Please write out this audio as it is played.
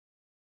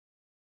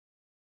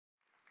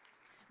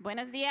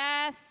Buenos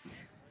dias.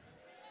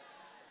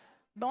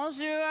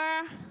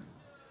 Bonjour.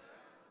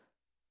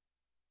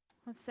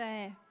 Let's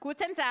say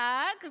Guten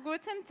Tag.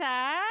 Guten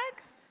Tag.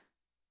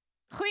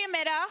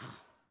 Goedemiddag.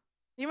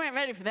 You weren't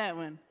ready for that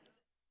one.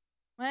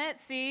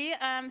 Let's see.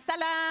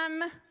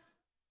 Salam.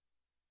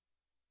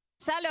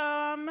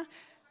 Shalom.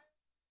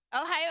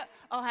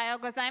 Ohayo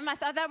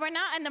gozaimasu. Although we're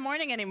not in the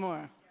morning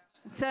anymore.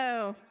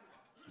 So,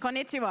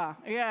 konnichiwa.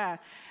 Yeah.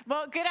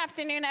 Well, good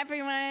afternoon,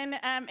 everyone.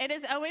 It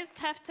is always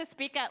tough to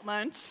speak at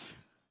lunch.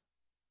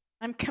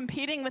 I'm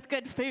competing with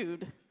good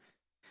food.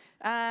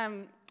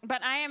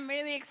 But I am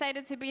really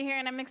excited to be here,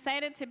 and I'm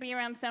excited to be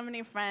around so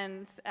many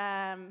friends.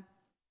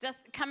 Just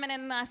coming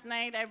in last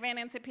night, I ran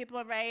into people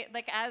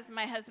as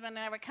my husband and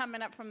I were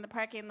coming up from the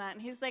parking lot,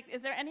 and he's like,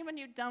 "Is there anyone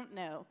you don't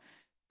know?"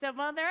 So,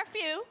 well, there are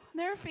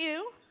a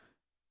few.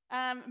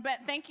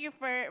 But thank you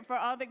for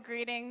all the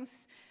greetings.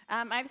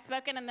 I've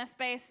spoken in this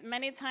space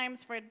many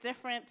times for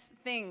different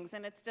things,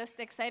 and it's just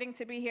exciting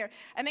to be here.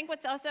 I think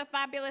what's also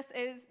fabulous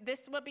is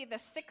this will be the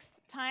 6th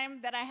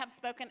time that I have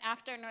spoken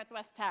after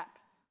Northwest Tap.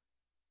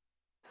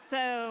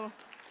 So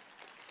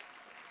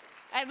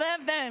I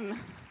love them.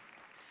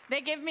 They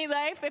give me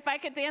life. If I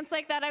could dance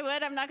like that, I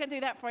would. I'm not going to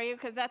do that for you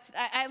because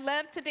I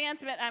love to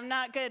dance, but I'm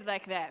not good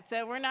like that.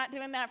 So we're not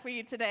doing that for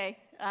you today.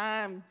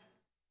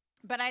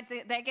 But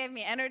they gave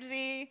me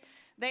energy.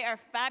 They are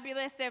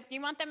fabulous. So if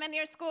you want them in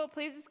your school,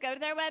 please just go to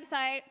their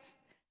website.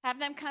 Have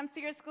them come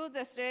to your school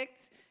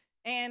district.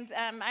 And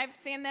I've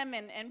seen them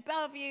in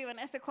Bellevue and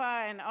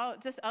Issaquah and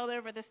all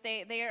over the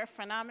state. They are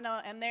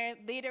phenomenal. And their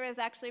leader is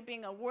actually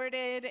being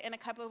awarded in a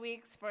couple of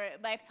weeks for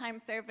lifetime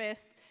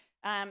service.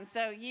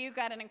 So you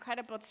got an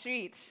incredible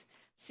treat.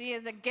 She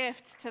is a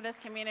gift to this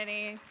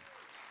community.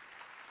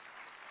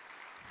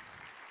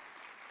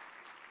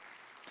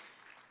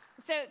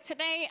 So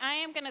today I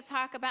am going to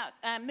talk about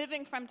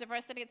moving from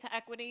diversity to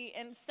equity.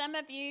 And some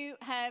of you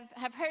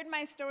have heard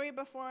my story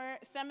before.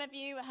 Some of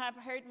you have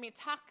heard me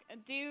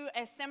do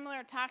a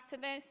similar talk to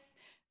this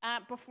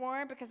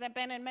before, because I've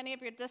been in many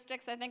of your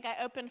districts. I think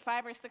I opened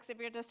 5 or 6 of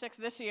your districts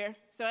this year.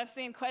 So I've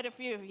seen quite a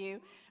few of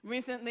you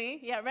recently.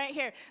 Yeah, right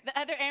here. The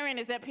other Erin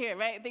is up here,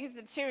 right? He's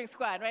the cheering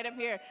squad right up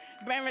here.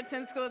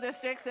 Bremerton School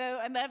District, so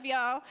I love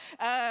y'all.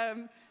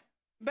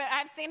 But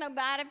I've seen a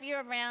lot of you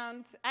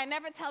around. I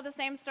never tell the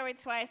same story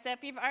twice. So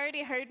if you've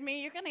already heard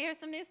me, you're going to hear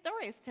some new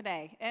stories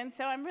today. And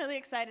so I'm really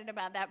excited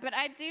about that. But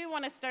I do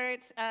want to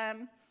start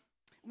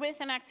with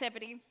an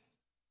activity.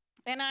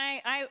 And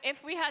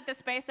if we had the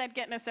space, I'd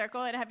get in a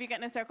circle. I'd have you get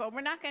in a circle.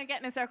 We're not going to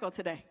get in a circle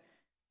today,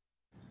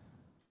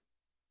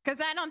 because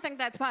I don't think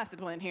that's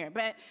possible in here.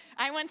 But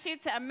I want you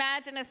to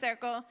imagine a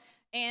circle.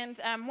 And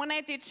when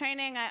I do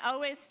training, I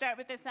always start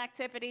with this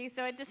activity.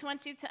 So I just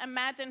want you to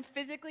imagine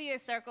physically a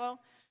circle.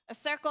 A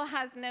circle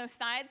has no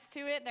sides to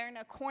it. There are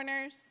no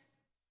corners.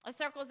 A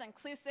circle is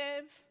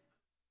inclusive.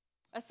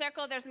 A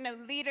circle, there's no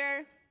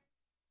leader.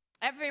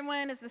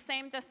 Everyone is the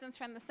same distance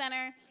from the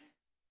center.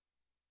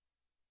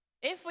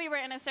 If we were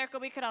in a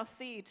circle, we could all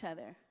see each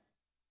other.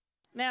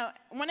 Now,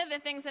 one of the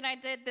things that I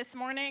did this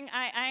morning,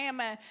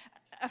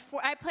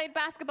 I played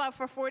basketball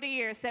for 40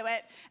 years. So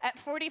at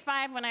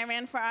 45, when I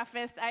ran for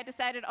office, I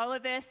decided all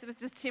of this was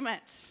just too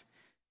much.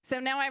 So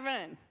now I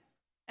run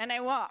and I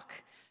walk.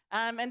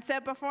 And so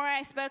before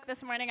I spoke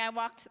this morning, I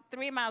walked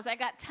 3 miles. I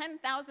got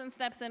 10,000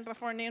 steps in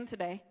before noon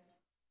today.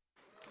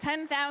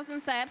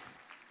 10,000 steps.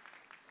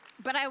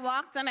 But I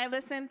walked and I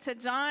listened to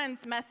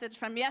John's message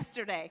from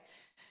yesterday.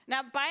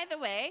 Now, by the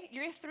way,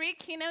 your 3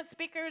 keynote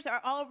speakers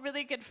are all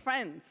really good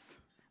friends.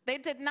 They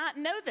did not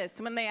know this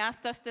when they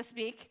asked us to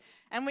speak.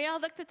 And we all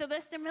looked at the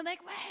list and we're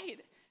like,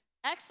 wait.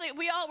 Actually,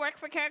 we all work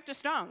for Character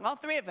Strong, all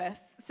 3 of us.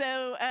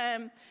 So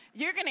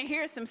you're going to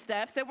hear some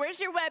stuff. So where's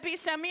your Webby?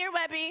 Show me your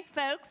Webby,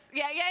 folks.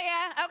 Yeah.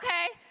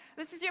 Okay.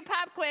 This is your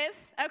pop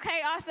quiz.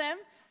 Okay, awesome.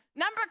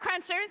 Number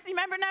crunchers. You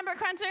remember number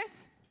crunchers?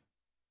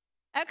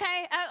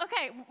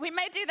 Okay. We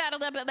may do that a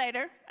little bit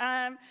later.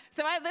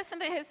 So I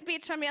listened to his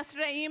speech from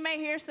yesterday. You may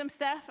hear some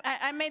stuff.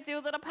 I may do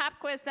a little pop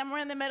quiz somewhere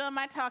in the middle of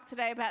my talk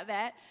today about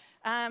that.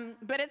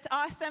 But it's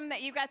awesome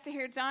that you got to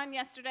hear John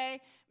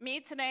yesterday, me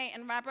today,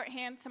 and Robert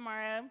Hand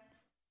tomorrow.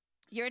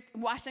 Your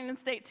Washington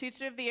State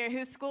Teacher of the Year,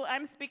 whose school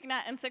I'm speaking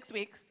at in 6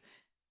 weeks.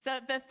 So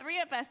the 3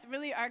 of us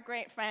really are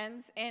great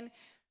friends, and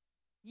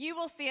you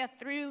will see a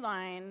through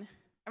line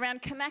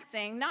around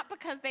connecting, not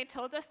because they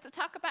told us to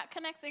talk about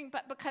connecting,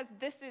 but because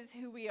this is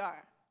who we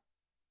are.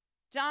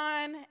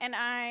 John and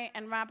I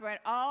and Robert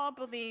all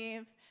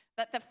believe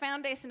that the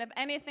foundation of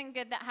anything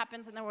good that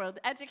happens in the world,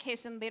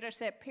 education,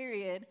 leadership,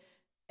 period,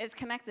 is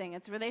connecting.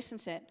 It's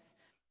relationships.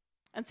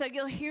 And so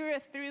you'll hear a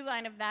through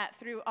line of that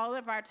through all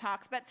of our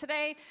talks. But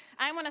today,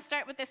 I want to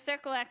start with this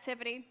circle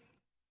activity.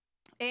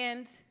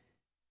 And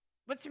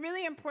what's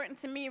really important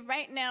to me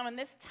right now in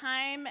this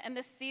time and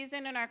this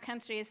season in our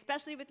country,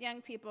 especially with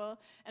young people,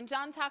 and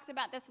John talked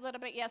about this a little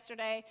bit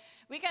yesterday,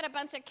 we got a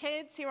bunch of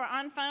kids who are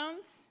on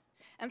phones,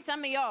 and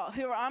some of y'all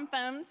who are on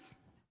phones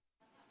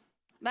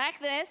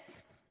like this,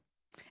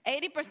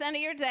 80% of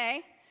your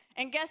day.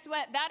 And guess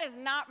what? That is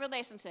not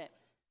relationship.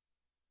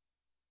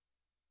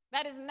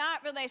 That is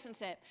not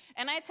relationship.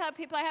 And I tell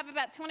people, I have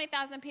about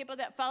 20,000 people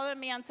that follow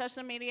me on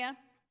social media.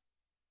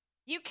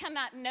 You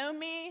cannot know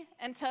me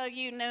until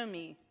you know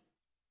me.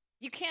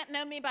 You can't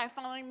know me by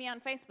following me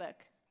on Facebook,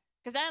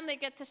 because I only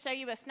get to show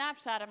you a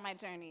snapshot of my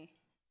journey.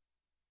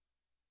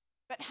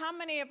 But how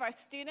many of our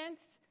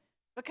students,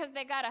 because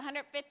they got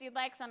 150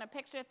 likes on a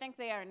picture, think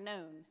they are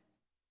known?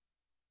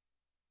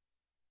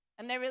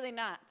 And they're really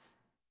not.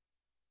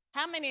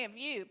 How many of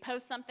you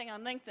post something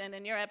on LinkedIn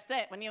and you're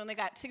upset when you only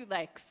got 2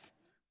 likes?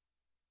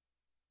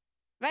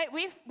 Right?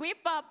 We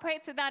fall prey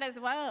to that as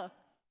well.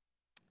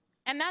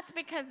 And that's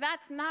because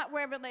that's not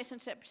where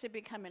relationships should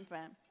be coming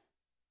from.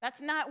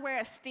 That's not where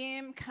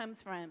esteem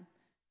comes from.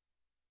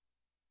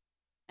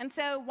 And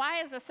so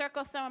why is the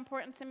circle so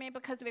important to me?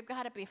 Because we've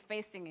got to be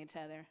facing each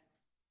other.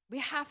 We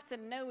have to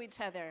know each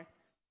other.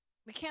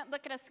 We can't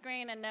look at a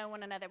screen and know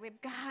one another.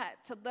 We've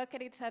got to look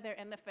at each other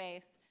in the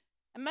face.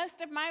 And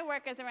most of my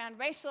work is around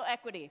racial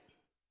equity,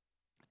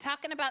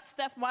 talking about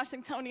stuff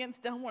Washingtonians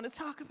don't want to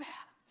talk about.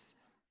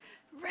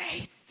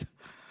 Race.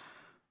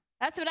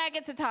 That's what I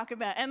get to talk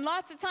about. And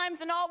lots of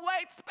times in all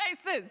white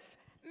spaces.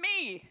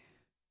 Me.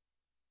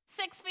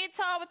 6 feet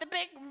tall with a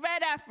big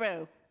red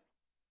afro.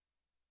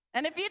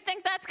 And if you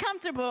think that's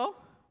comfortable,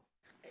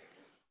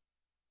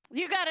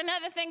 you got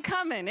another thing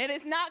coming. It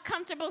is not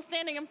comfortable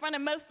standing in front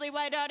of mostly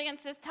white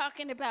audiences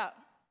talking about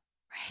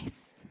race.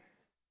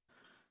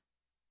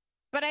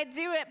 But I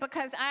do it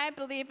because I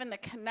believe in the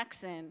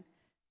connection.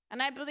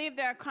 And I believe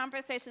there are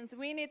conversations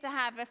we need to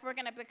have if we're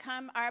going to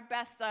become our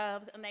best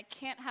selves, and they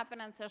can't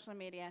happen on social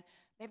media.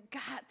 They've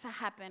got to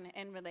happen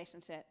in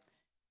relationship.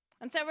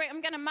 And so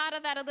I'm going to model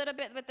that a little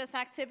bit with this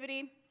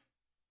activity.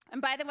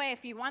 And by the way,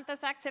 if you want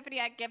this activity,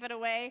 I give it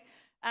away.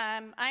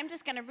 I'm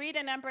just going to read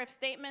a number of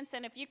statements,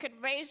 and if you could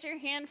raise your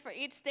hand for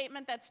each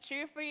statement that's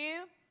true for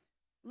you,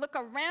 look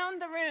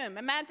around the room.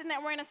 Imagine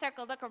that we're in a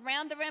circle. Look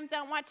around the room.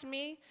 Don't watch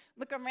me.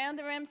 Look around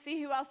the room. See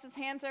who else's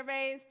hands are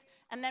raised,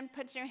 and then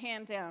put your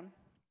hand down.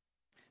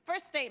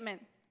 First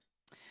statement.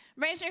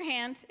 Raise your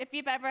hand if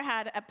you've ever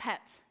had a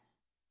pet.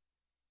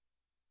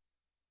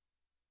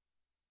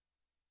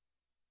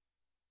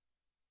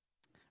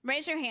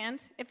 Raise your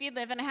hand if you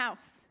live in a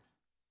house.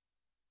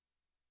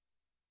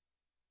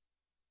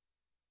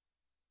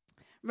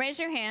 Raise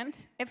your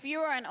hand if you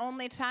are an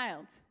only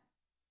child.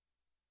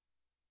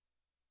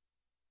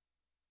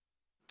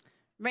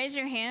 Raise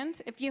your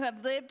hand if you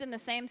have lived in the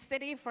same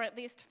city for at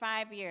least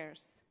 5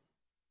 years.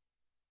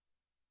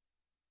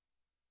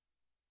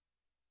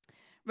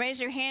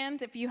 Raise your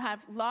hand if you have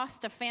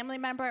lost a family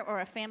member or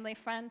a family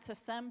friend to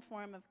some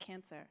form of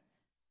cancer.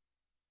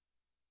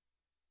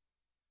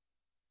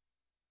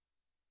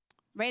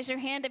 Raise your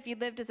hand if you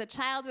lived as a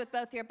child with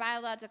both your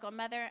biological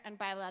mother and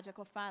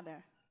biological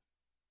father.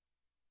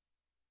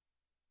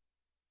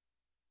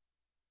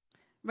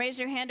 Raise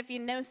your hand if you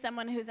know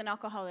someone who's an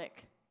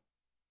alcoholic.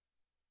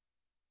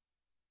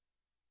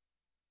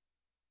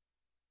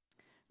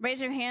 Raise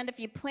your hand if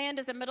you planned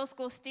as a middle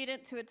school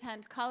student to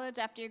attend college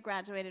after you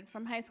graduated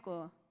from high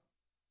school.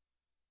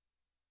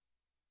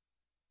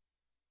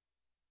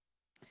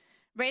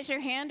 Raise your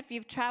hand if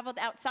you've traveled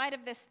outside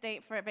of this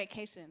state for a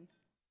vacation.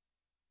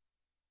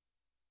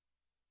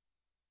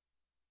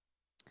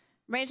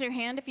 Raise your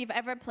hand if you've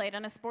ever played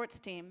on a sports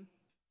team.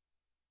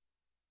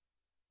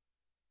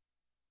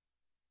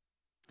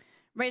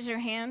 Raise your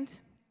hand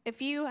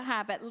if you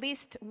have at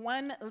least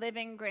one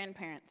living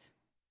grandparent.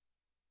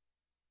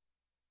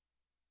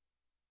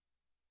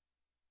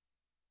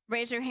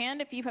 Raise your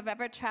hand if you have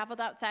ever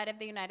traveled outside of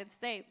the United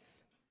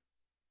States.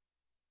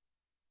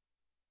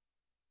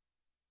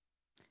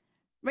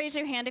 Raise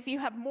your hand if you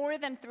have more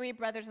than 3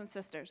 brothers and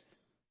sisters.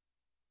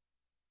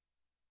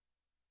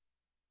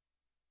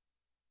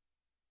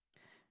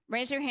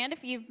 Raise your hand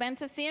if you've been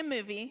to see a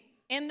movie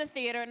in the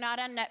theater, not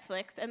on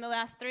Netflix, in the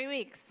last 3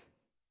 weeks.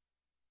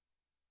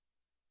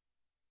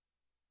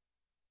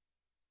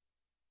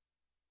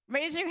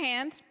 Raise your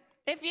hand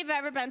if you've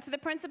ever been to the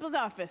principal's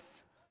office.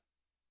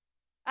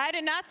 I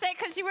did not say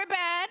because you were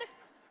bad.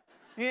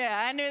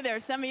 Yeah, I knew there were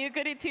some of you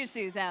goody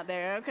two-shoes out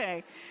there.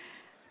 Okay.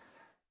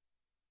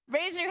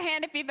 Raise your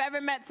hand if you've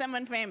ever met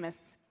someone famous.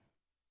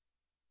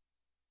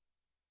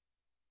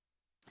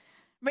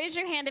 Raise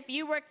your hand if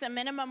you worked a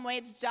minimum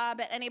wage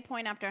job at any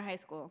point after high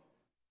school.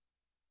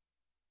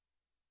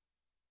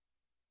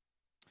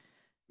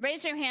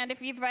 Raise your hand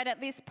if you've read at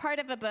least part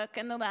of a book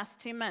in the last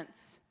 2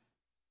 months.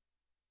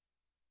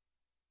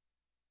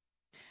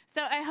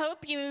 So I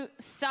hope you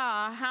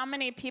saw how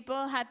many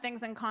people had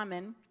things in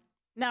common.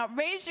 Now,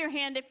 raise your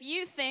hand if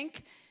you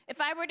think, if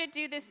I were to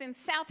do this in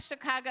South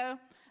Chicago,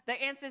 the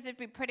answers would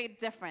be pretty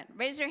different.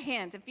 Raise your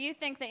hand if you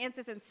think the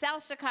answers in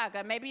South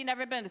Chicago, maybe you've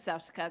never been to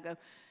South Chicago.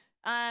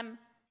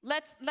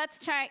 Let's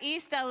try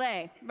East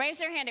LA. Raise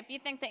your hand if you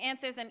think the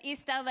answers in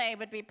East LA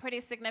would be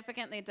pretty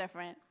significantly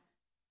different.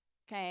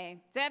 Okay.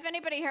 Do I have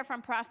anybody here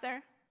from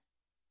Prosser?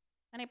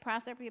 Any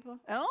Prosser people?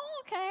 Oh,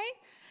 okay.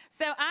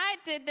 So I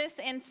did this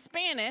in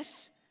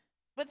Spanish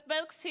with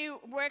folks who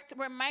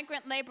were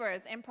migrant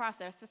laborers in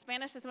Prosser. So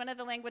Spanish is one of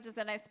the languages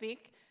that I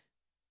speak.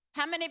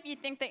 How many of you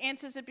think the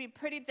answers would be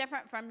pretty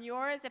different from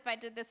yours if I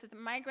did this with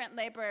migrant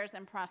laborers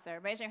and Prosser?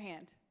 Raise your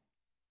hand.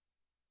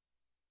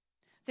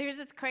 So here's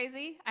what's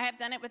crazy. I have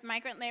done it with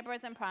migrant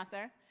laborers and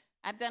Prosser.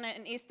 I've done it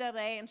in East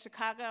LA, in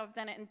Chicago. I've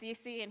done it in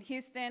DC, in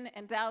Houston,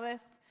 in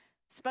Dallas,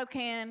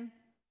 Spokane.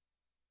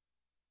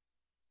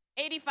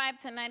 85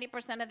 to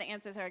 90% of the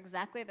answers are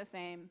exactly the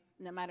same,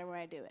 no matter where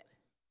I do it.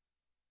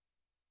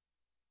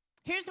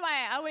 Here's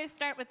why I always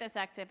start with this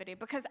activity,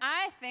 because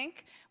I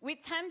think we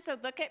tend to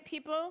look at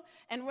people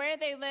and where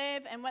they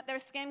live and what their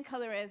skin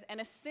color is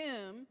and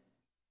assume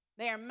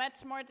they are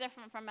much more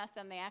different from us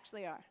than they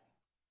actually are.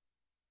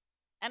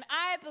 And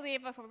I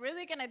believe if we're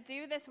really going to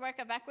do this work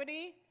of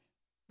equity,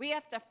 we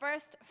have to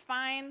first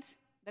find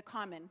the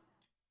common.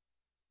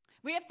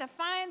 We have to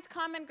find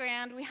common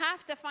ground. We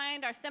have to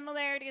find our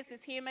similarities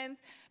as humans,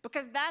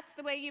 because that's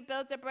the way you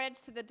build a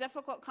bridge to the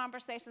difficult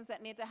conversations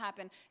that need to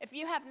happen. If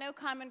you have no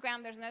common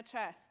ground, there's no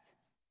trust.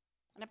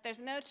 And if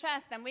there's no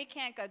trust, then we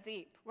can't go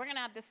deep. We're going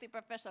to have this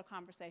superficial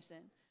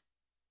conversation.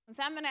 And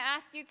so I'm going to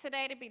ask you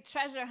today to be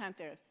treasure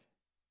hunters.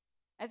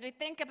 As we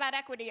think about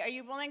equity, are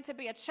you willing to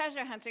be a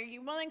treasure hunter? Are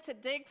you willing to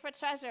dig for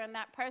treasure in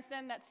that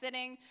person that's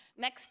sitting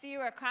next to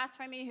you or across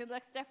from you who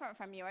looks different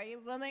from you? Are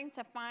you willing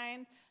to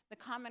find the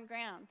common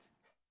ground?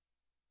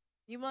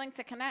 Are you willing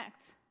to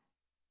connect?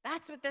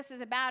 That's what this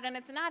is about, and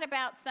it's not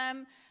about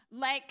some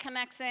light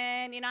connection.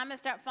 I'm going to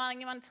start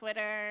following you on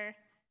Twitter.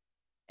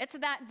 It's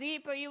that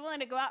deep. Are you willing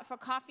to go out for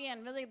coffee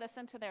and really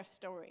listen to their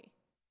story?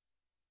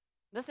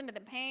 Listen to the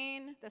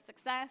pain, the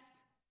success,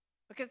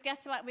 because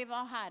guess what? We've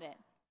all had it.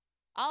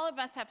 All of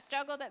us have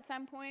struggled at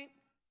some point.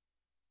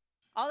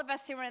 All of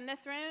us who are in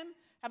this room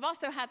have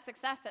also had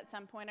success at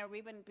some point, or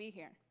we wouldn't be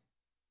here.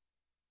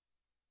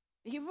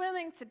 Are you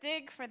willing to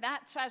dig for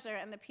that treasure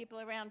in the people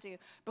around you?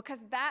 Because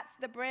that's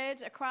the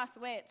bridge across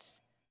which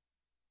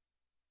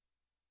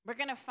we're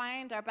going to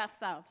find our best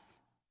selves.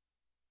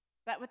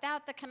 But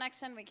without the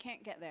connection, we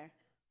can't get there.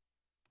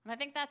 And I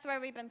think that's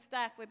where we've been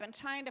stuck. We've been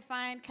trying to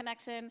find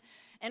connection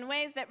in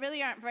ways that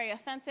really aren't very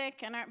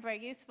authentic and aren't very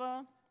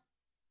useful.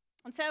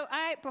 And so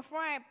before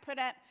I put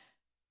up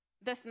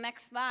this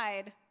next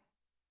slide,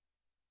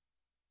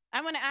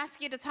 I want to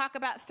ask you to talk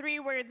about 3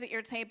 words at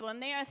your table,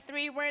 and they are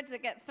 3 words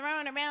that get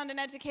thrown around in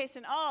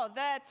education all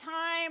the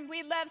time.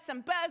 We love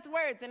some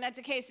buzzwords in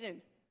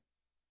education.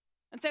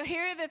 And so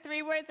here are the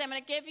 3 words. I'm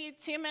going to give you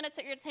 2 minutes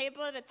at your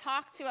table to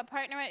talk to a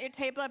partner at your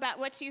table about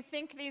what you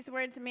think these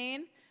words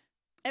mean.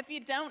 If you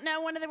don't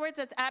know one of the words,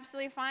 that's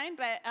absolutely fine,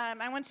 but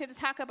I want you to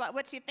talk about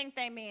what you think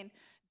they mean.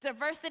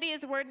 Diversity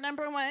is word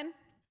number 1.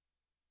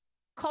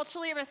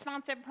 Culturally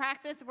responsive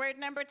practice, word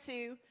number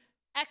 2.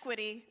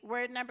 Equity,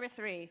 word number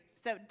 3.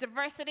 So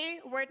diversity,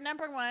 word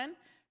number 1.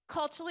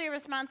 Culturally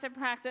responsive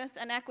practice,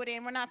 and equity.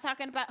 And we're not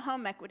talking about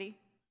home equity.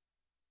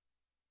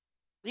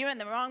 You're in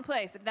the wrong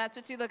place if that's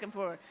what you're looking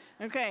for.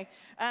 Okay.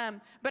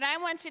 But I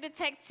want you to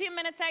take 2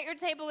 minutes at your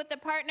table with the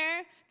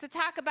partner to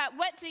talk about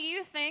what do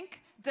you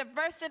think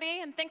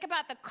diversity, and think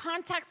about the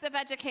context of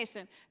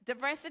education.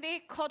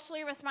 Diversity,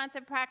 culturally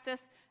responsive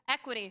practice,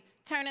 equity.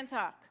 Turn and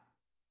talk.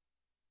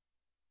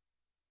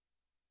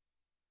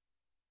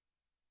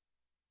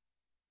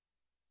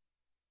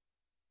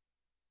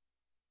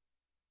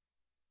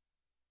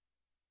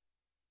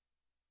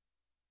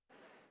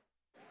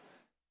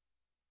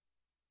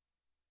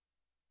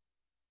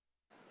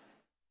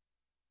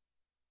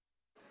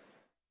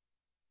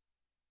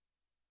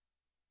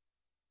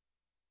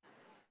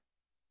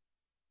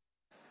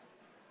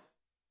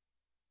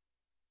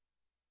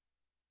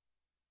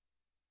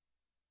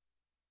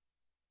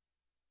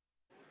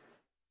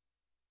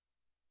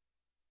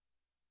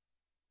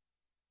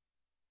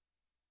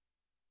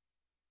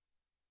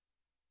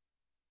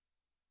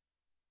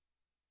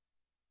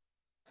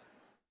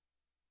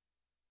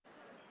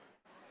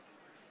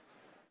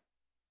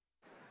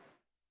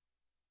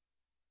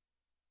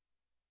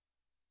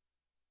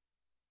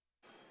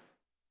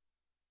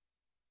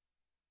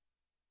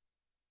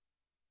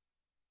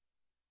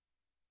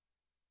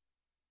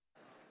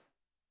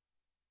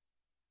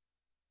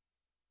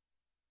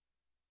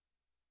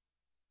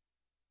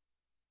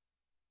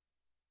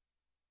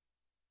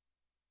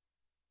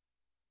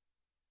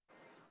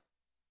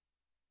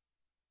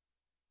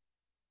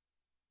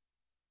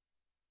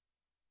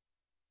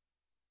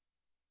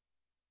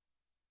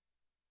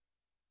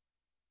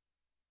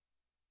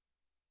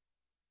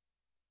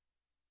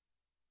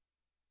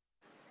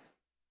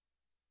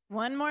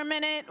 One more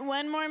minute.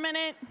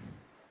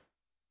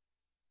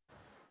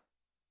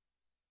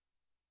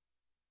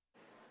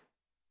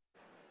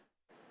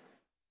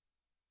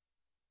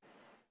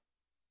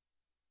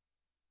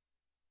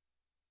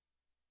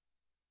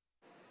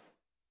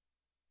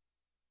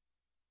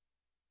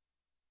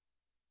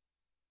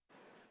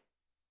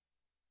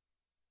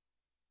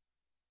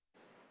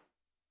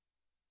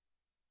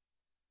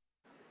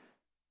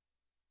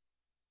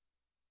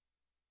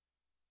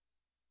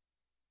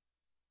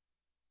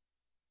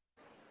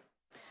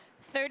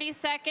 30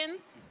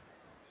 seconds.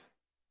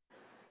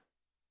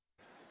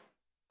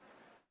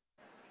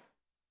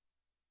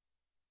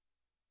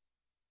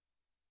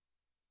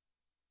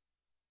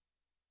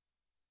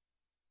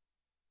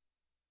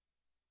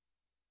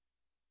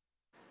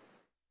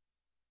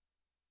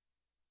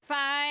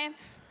 5,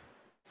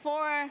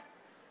 4,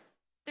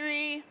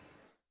 3,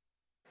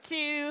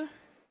 2,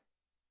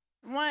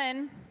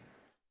 1.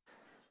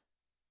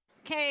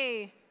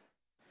 Okay.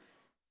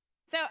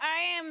 So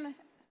I'm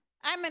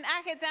an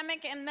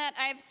academic in that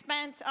I've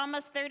spent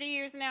almost 30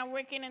 years now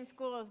working in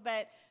schools,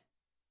 but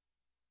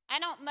I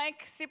don't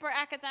like super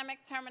academic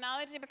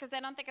terminology because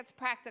I don't think it's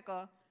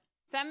practical.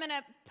 So I'm going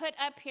to put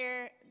up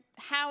here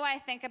how I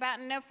think about,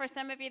 and I know for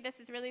some of you this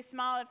is really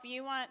small. If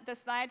you want the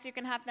slides, you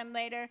can have them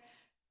later.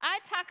 I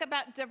talk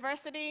about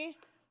diversity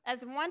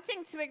as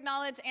wanting to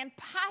acknowledge and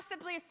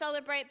possibly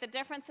celebrate the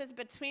differences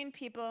between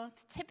people.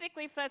 It's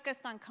typically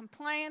focused on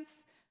compliance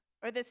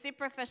or the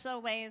superficial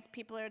ways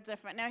people are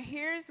different. Now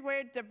here's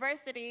where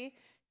diversity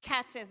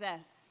catches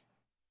us.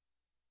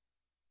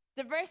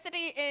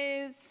 Diversity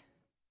is,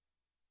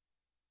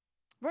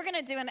 we're going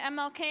to do an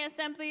MLK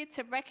assembly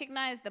to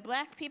recognize the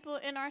black people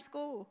in our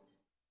school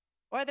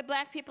or the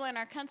black people in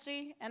our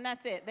country, and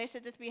that's it. They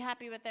should just be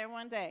happy with their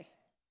one day.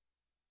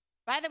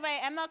 By the way,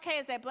 MLK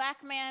is a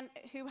black man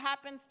who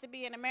happens to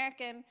be an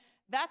American.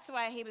 That's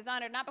why he was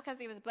honored, not because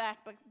he was black,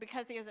 but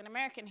because he was an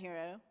American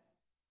hero.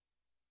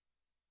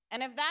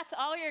 And if that's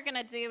all you're going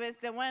to do is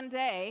the one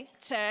day,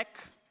 check,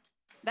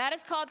 that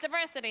is called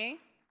diversity.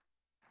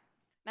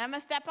 Now, I'm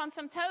going to step on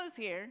some toes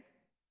here,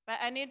 but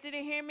I need you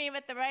to hear me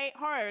with the right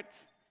heart.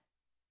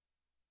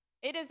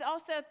 It is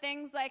also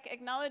things like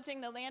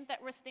acknowledging the land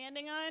that we're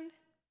standing on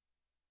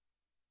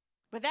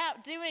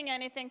without doing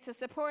anything to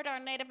support our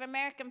Native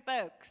American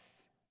folks.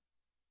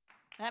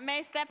 That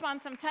may step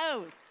on some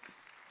toes.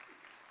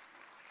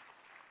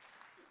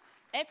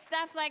 It's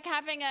stuff like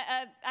having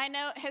I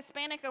know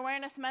Hispanic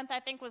Awareness Month, I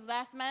think was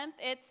last month.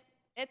 It's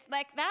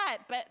like that,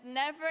 but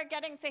never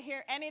getting to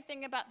hear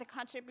anything about the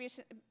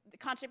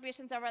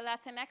contributions of our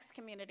Latinx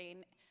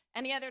community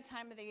any other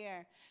time of the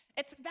year.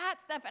 It's that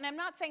stuff, and I'm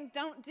not saying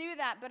don't do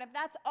that, but if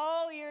that's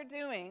all you're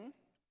doing,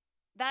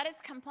 that is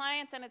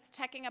compliance and it's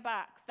checking a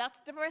box. That's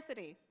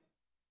diversity.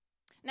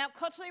 Now,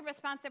 culturally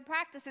responsive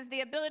practice is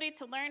the ability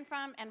to learn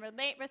from and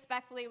relate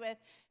respectfully with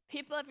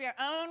people of your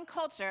own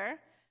culture,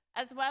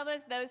 as well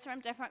as those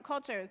from different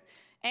cultures.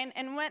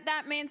 And what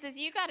that means is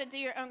you got to do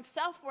your own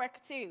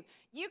self-work too.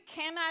 You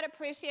cannot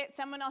appreciate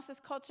someone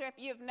else's culture if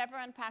you've never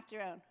unpacked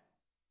your own.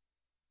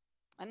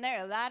 And there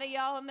are a lot of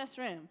y'all in this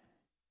room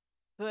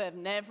who have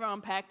never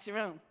unpacked your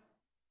own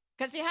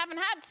because you haven't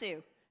had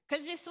to,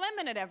 because you swim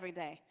in it every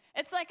day.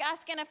 It's like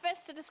asking a fish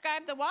to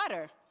describe the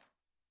water,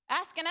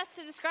 asking us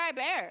to describe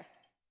air.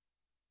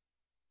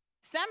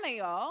 Some of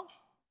y'all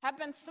have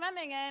been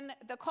swimming in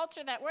the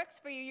culture that works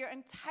for you your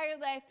entire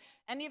life,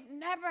 and you've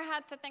never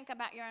had to think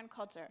about your own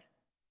culture.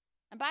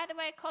 And by the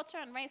way, culture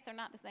and race are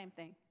not the same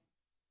thing.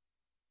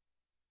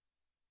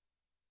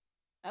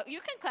 Oh,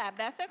 you can clap.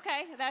 That's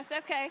okay. That's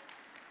okay.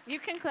 You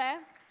can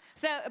clap.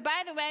 So,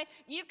 by the way,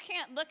 you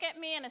can't look at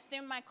me and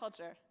assume my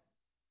culture.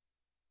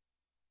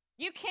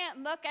 You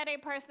can't look at a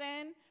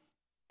person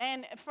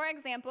and, for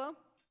example,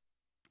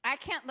 I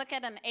can't look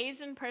at an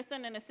Asian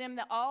person and assume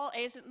that all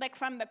Asian, like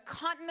from the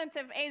continent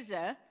of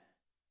Asia.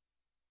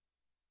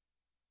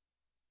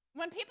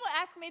 When people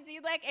ask me, do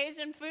you like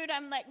Asian food?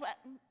 I'm like, what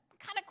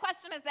kind of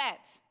question is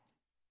that?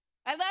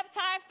 I love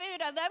Thai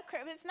food.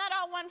 It's not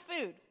all one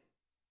food.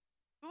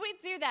 We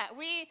do that.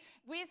 We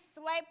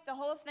swipe the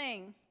whole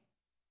thing.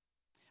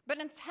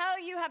 But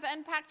until you have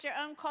unpacked your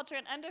own culture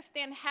and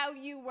understand how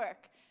you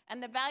work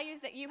and the values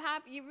that you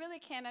have, you really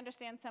can't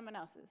understand someone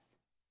else's.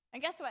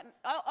 And guess what?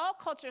 All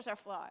cultures are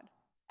flawed.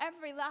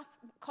 Every last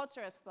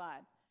culture is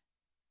flawed.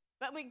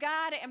 But we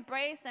got to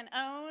embrace and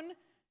own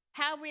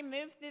how we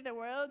move through the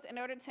world in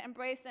order to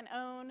embrace and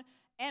own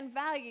and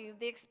value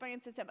the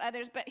experiences of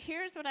others. But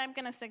here's what I'm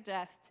going to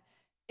suggest.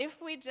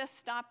 If we just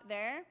stop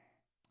there,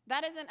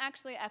 that isn't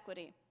actually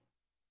equity.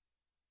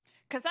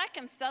 Because I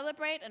can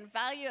celebrate and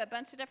value a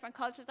bunch of different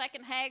cultures. I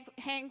can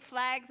hang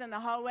flags in the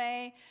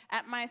hallway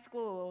at my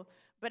school.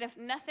 But if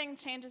nothing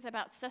changes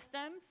about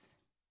systems,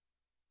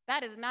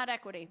 that is not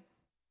equity.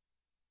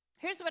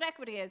 Here's what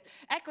equity is.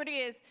 Equity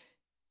is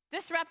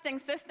disrupting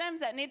systems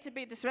that need to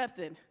be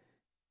disrupted.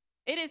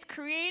 It is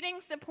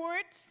creating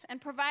support and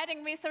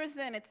providing resources,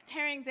 and it's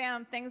tearing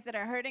down things that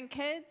are hurting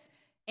kids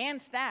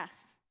and staff.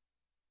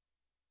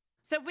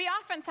 So we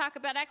often talk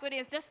about equity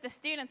as just the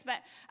students, but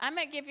I'm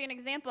going to give you an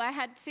example. I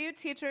had 2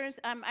 teachers.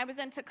 I was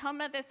in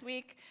Tacoma this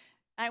week.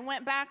 I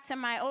went back to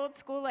my old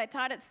school. I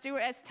taught at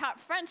Stewart. I taught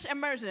French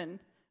immersion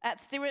at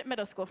Stewart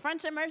Middle School.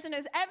 French immersion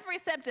is every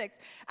subject.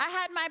 I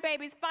had my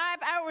babies 5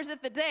 hours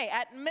of the day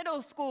at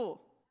middle school.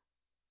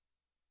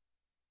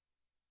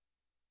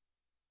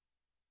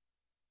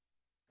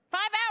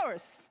 5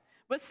 hours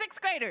with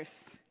 6th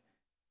graders.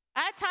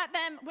 I taught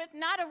them with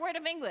not a word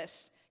of English.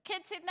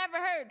 Kids who'd never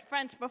heard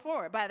French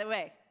before, by the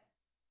way.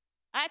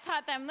 I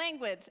taught them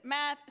language,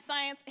 math,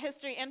 science,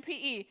 history, and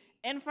PE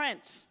in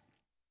French.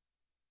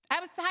 I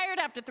was tired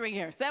after 3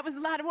 years. That was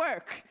a lot of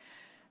work.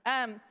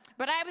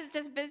 But I was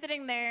just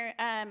visiting there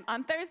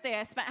on Thursday.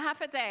 I spent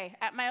half a day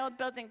at my old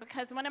building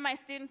because one of my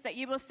students that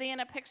you will see in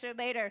a picture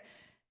later,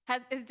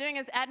 is doing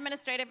his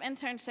administrative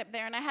internship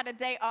there, and I had a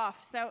day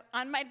off. So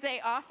on my day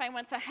off, I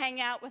went to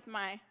hang out with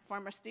my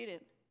former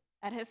student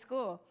at his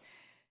school.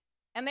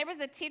 And there was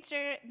a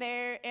teacher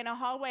there in a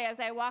hallway as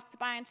I walked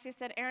by, and she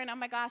said, Erin, oh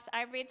my gosh,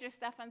 I read your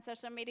stuff on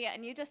social media,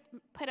 and you just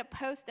put a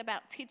post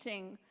about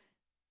teaching.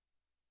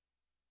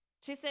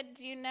 She said,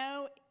 do you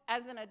know,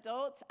 as an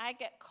adult, I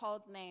get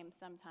called names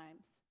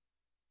sometimes.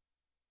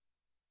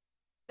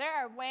 There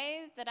are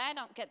ways that I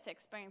don't get to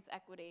experience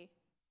equity.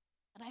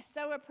 And I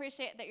so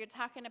appreciate that you're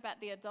talking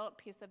about the adult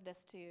piece of this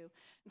too.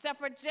 And so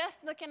if we're just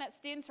looking at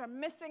students, we're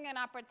missing an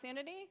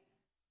opportunity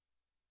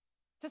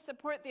to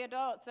support the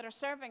adults that are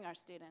serving our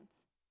students.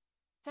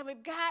 So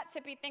we've got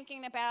to be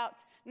thinking about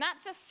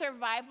not just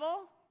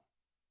survival.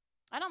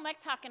 I don't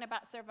like talking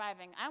about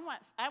surviving. I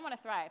want to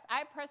thrive.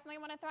 I personally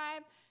want to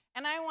thrive,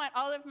 and I want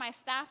all of my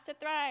staff to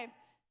thrive,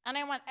 and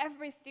I want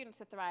every student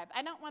to thrive.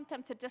 I don't want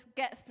them to just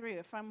get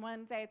through from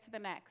one day to the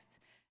next.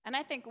 And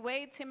I think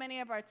way too many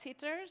of our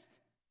teachers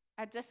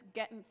are just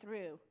getting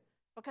through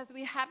because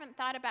we haven't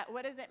thought about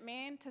what does it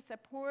mean to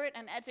support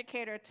an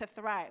educator to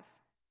thrive.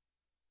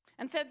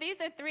 And so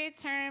these are three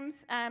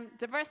terms,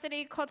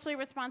 diversity, culturally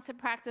responsive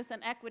practice,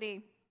 and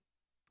equity,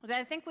 that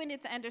I think we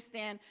need to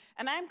understand.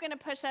 And I'm going to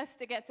push us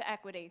to get to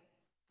equity.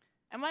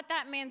 And what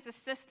that means is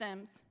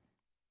systems.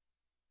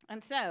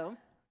 And so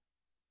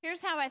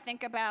here's how I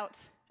think about,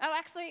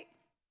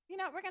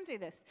 we're going to do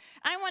this.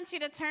 I want you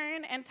to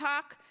turn and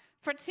talk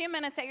for 2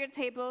 minutes at your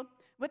table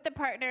with the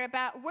partner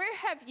about where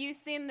have you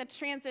seen the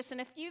transition.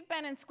 If you've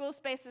been in school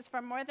spaces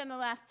for more than the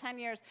last 10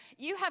 years,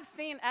 you have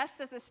seen us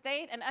as a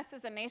state and us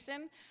as a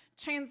nation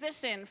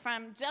transition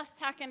from just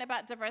talking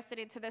about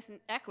diversity to this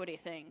equity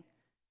thing.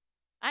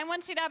 I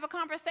want you to have a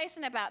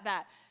conversation about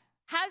that.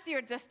 Has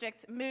your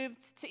district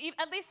moved to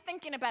at least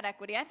thinking about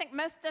equity? I think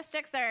most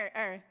districts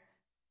are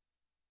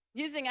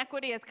using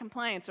equity as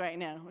compliance right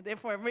now,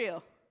 if we're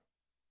real.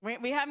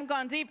 We haven't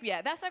gone deep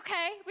yet. That's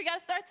okay. We got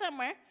to start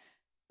somewhere.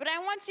 But I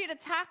want you to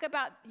talk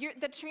about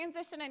the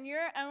transition in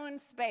your own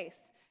space,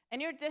 in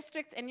your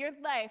district, in your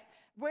life.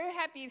 Where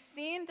have you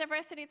seen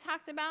diversity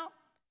talked about?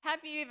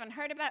 Have you even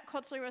heard about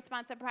culturally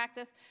responsive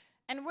practice?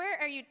 And where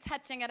are you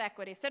touching at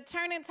equity? So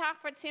turn and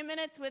talk for 2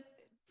 minutes with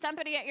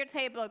somebody at your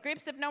table,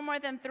 groups of no more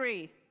than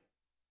 3.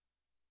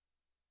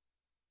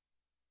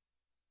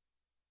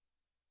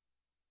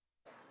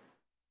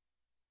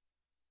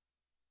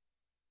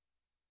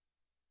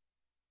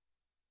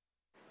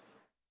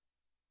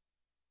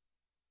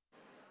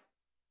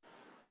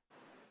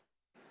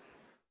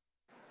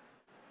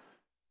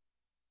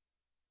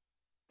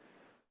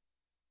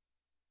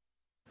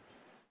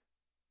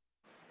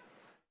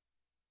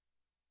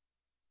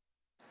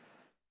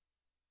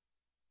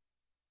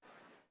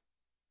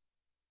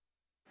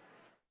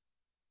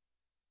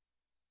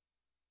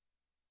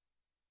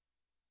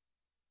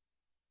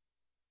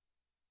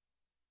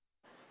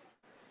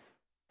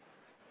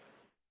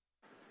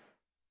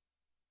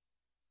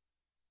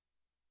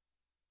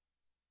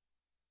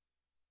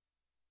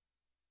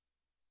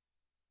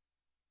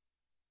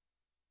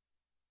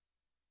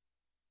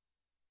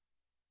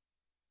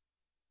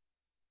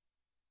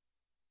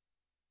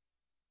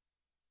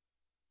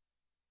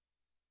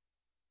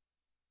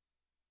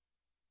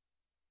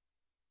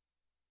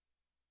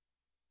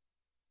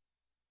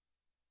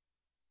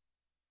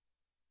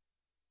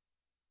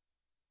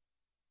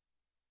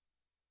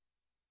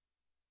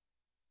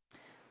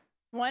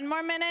 One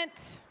more minute.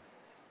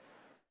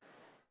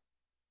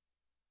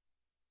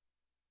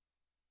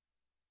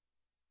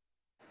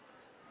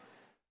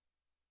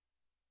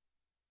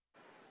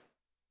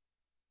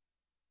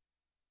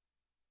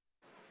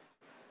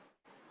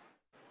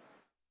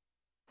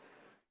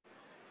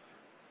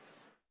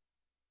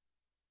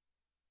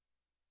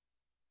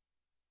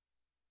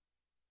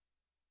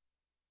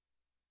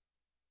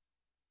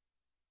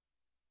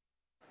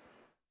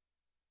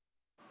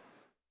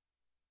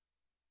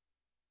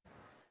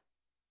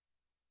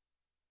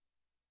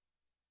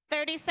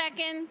 Thirty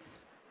seconds.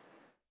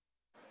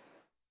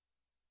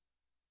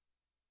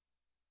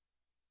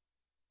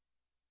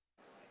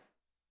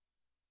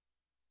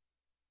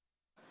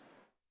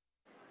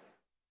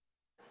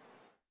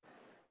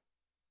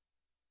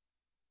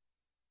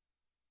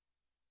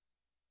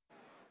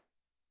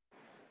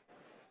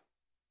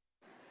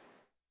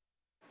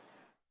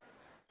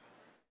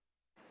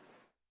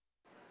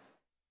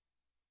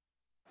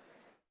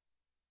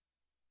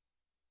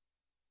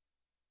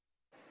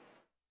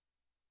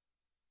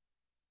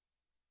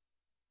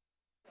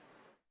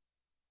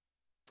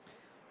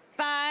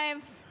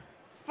 Five,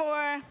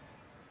 4,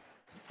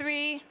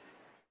 3,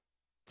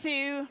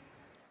 2,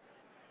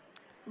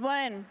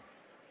 1.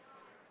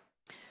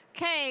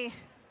 Okay.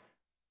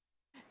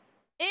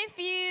 If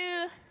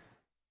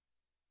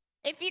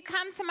you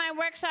come to my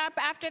workshop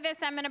after this,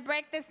 I'm going to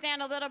break this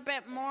down a little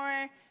bit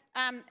more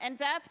in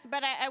depth,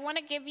 but I want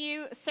to give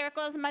you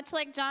circles, much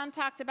like John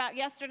talked about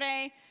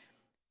yesterday.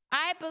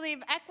 I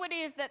believe equity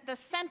is at the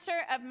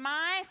center of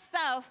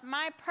myself,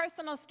 my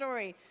personal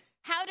story.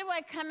 How do I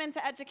come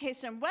into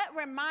education? What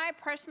were my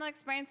personal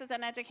experiences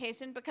in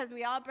education? Because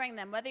we all bring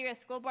them. Whether you're a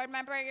school board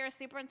member or you're a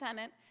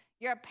superintendent,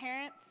 you're a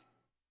parent.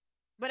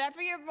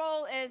 Whatever your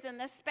role is in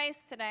this space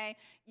today,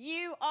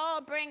 you all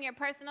bring your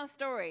personal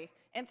story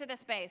into the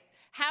space.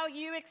 How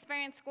you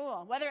experienced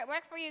school, whether it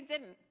worked for you or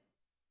didn't.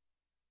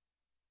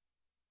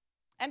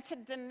 And to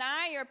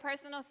deny your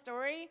personal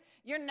story,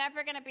 you're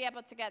never going to be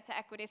able to get to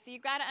equity. So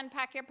you've got to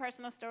unpack your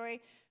personal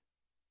story.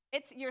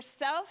 It's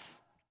yourself,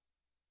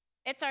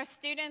 it's our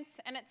students,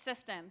 and it's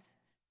systems.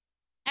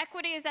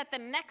 Equity is at the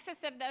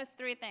nexus of those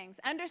three things.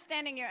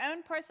 Understanding your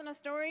own personal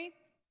story,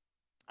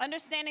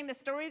 understanding the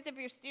stories of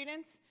your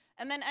students,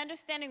 and then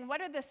understanding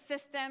what are the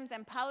systems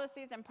and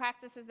policies and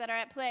practices that are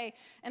at play.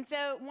 And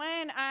so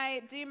when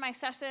I do my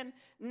session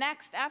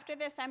next after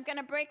this, I'm going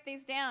to break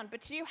these down.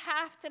 But you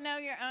have to know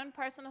your own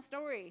personal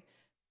story.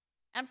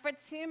 And for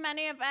too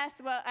many of us,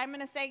 well, I'm going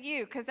to say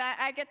you, because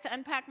I get to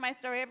unpack my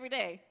story every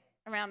day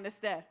around this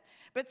stuff.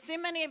 But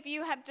too many of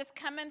you have just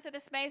come into the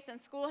space and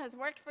school has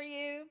worked for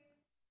you.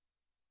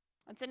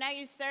 And so now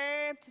you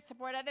serve to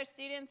support other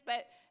students,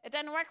 but it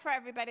doesn't work for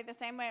everybody the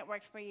same way it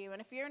worked for you. And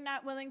if you're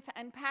not willing to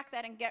unpack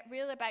that and get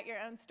real about your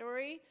own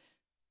story,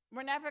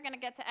 we're never going to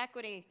get to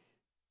equity.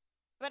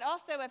 But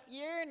also, if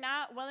you're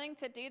not willing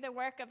to do the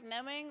work of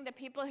knowing the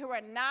people who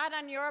are not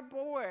on your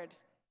board,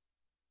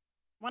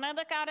 when I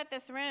look out at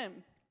this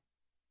room,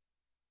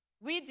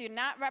 we do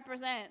not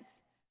represent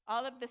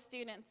all of the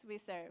students we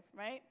serve,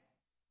 right?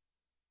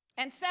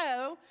 And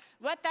so,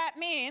 what that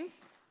means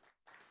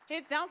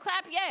is, don't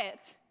clap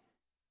yet.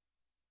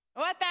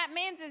 What that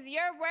means is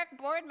your work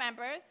board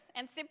members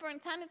and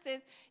superintendents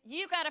is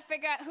you got to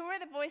figure out who are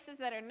the voices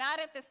that are not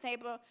at this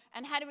table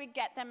and how do we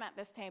get them at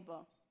this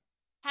table?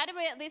 How do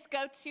we at least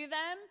go to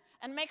them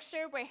and make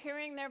sure we're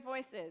hearing their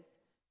voices?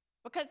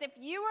 Because if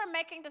you are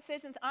making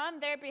decisions on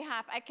their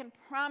behalf, I can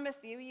promise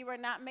you, you are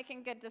not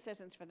making good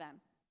decisions for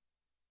them.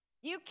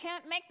 You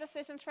can't make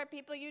decisions for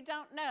people you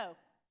don't know.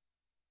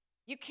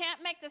 You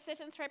can't make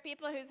decisions for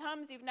people whose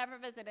homes you've never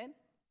visited.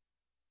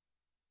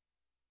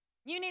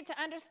 You need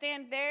to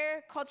understand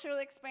their cultural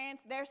experience,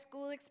 their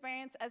school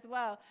experience as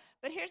well.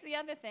 But here's the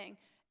other thing.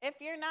 If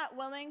you're not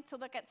willing to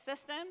look at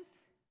systems,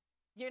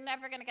 you're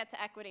never going to get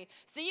to equity.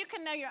 So you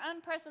can know your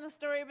own personal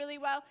story really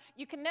well.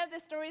 You can know the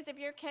stories of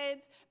your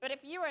kids. But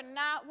if you are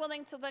not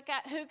willing to look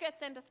at who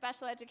gets into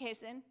special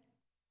education,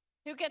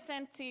 who gets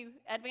into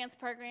advanced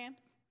programs,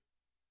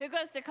 who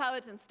goes to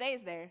college and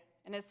stays there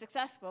and is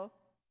successful,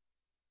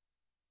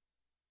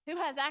 who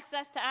has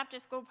access to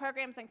after-school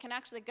programs and can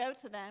actually go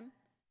to them,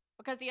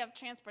 because you have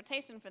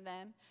transportation for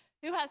them,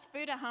 who has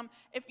food at home.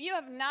 If you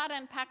have not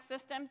unpacked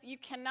systems, you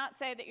cannot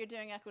say that you're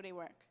doing equity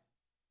work.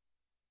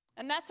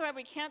 And that's why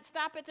we can't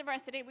stop at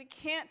diversity. We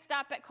can't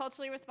stop at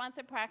culturally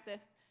responsive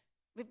practice.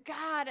 We've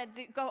got to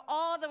go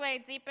all the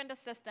way deep into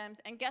systems.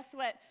 And guess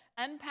what?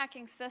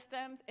 Unpacking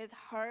systems is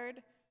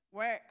hard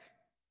work,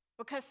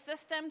 because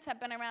systems have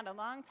been around a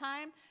long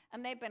time,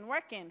 and they've been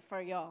working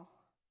for y'all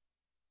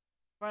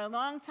for a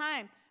long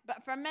time.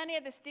 But for many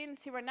of the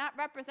students who are not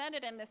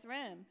represented in this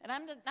room, and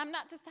I'm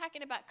not just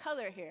talking about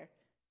color here.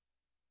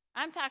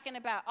 I'm talking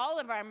about all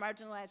of our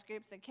marginalized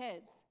groups of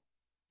kids.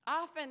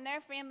 Often their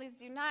families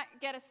do not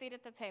get a seat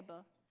at the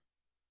table.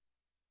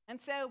 And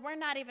so we're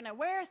not even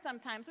aware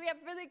sometimes. We have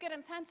really good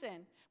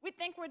intention. We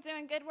think we're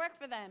doing good work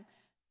for them.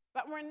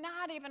 But we're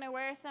not even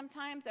aware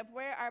sometimes of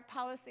where our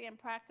policy and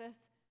practice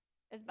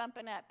is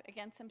bumping up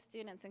against some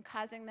students and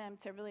causing them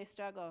to really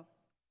struggle.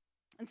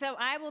 And so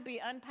I will be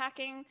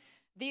unpacking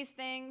these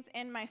things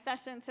in my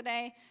session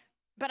today,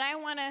 but I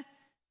want to,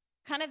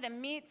 kind of the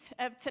meat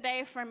of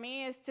today for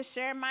me is to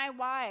share my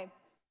why,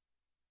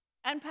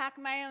 unpack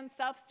my own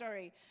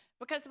self-story,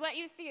 because what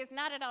you see is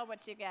not at all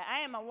what you get. I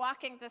am a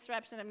walking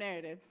disruption of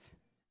narratives.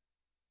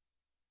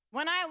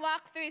 When I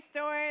walk through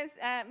stores,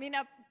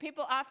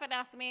 people often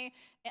ask me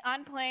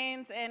on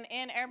planes and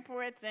in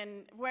airports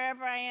and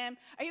wherever I am,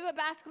 are you a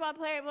basketball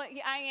player? Well,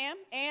 yeah, I am,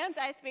 and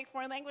I speak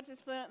 4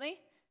 languages fluently,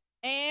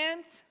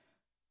 and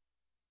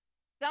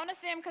don't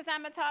assume because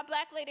I'm a tall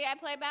black lady I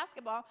play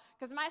basketball,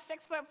 because my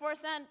 6'4"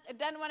 son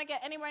doesn't want to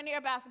get anywhere near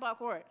a basketball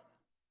court.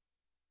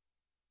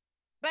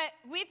 But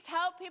we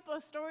tell people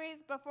stories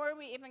before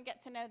we even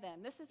get to know them.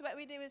 This is what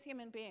we do as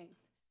human beings.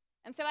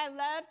 And so I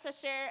love to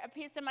share a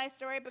piece of my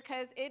story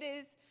because it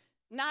is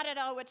not at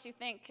all what you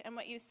think and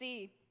what you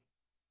see.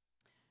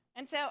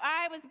 And so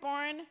I was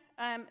born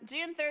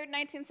June 3rd,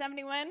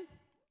 1971.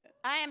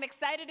 I am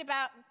excited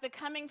about the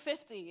coming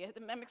 50.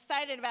 I'm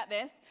excited about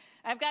this.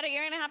 I've got a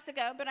year and a half to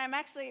go, but I'm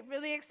actually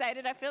really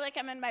excited. I feel like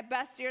I'm in my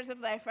best years of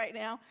life right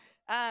now.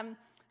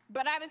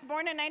 But I was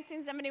born in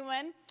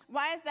 1971.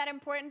 Why is that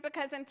important?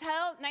 Because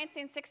until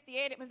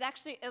 1968, it was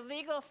actually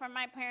illegal for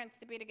my parents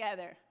to be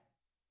together,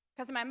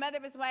 because my mother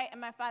was white and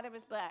my father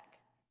was black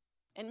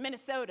in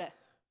Minnesota.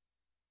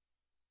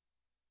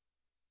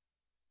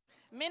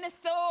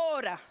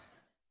 Minnesota.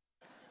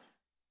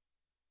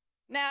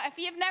 Now, if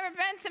you've never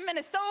been to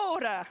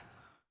Minnesota,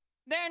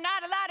 there are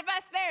not a lot of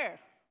us there.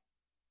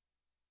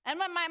 And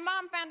when my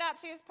mom found out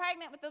she was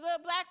pregnant with a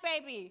little black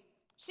baby,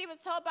 she was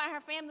told by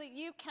her family,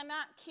 you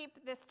cannot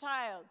keep this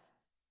child.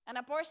 And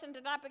abortion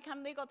did not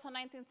become legal until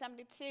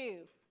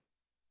 1972.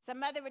 So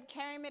mother would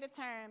carry me to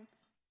term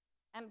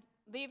and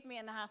leave me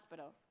in the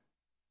hospital.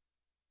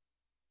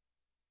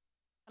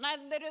 And I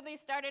literally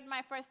started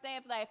my first day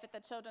of life at the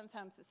Children's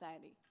Home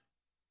Society.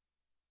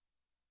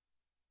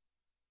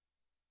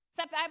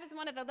 Except I was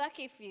one of the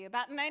lucky few.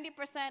 About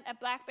 90% of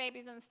black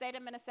babies in the state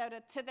of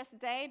Minnesota to this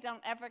day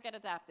don't ever get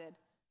adopted.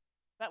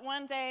 But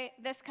one day,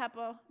 this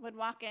couple would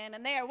walk in,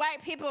 and they are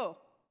white people.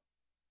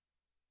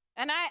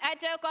 And I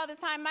joke all the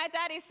time, my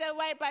daddy's so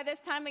white by this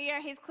time of year,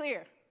 he's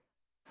clear.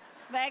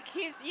 Like,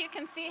 you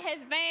can see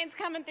his veins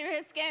coming through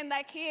his skin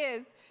like he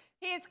is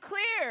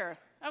clear,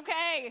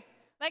 okay?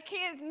 Like he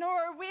is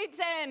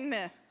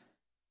Norwegian.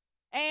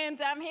 And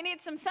he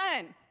needs some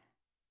sun.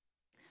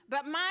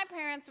 But my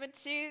parents would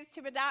choose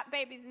to adopt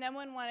babies no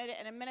one wanted it,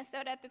 and in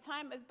Minnesota at the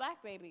time, it was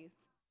black babies.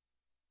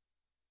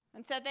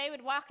 And so they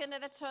would walk into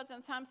the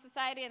Children's Home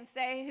Society and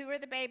say, who are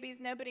the babies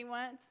nobody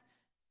wants?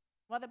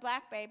 Well, the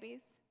black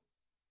babies.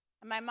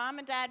 And my mom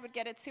and dad would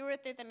get a tour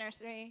through the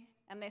nursery,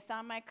 and they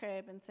saw my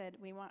crib and said,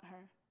 we want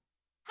her.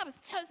 I was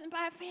chosen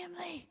by a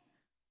family.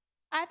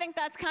 I think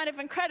that's kind of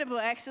incredible,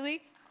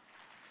 actually.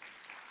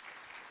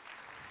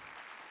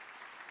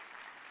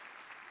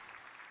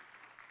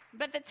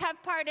 But the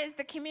tough part is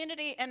the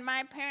community and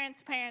my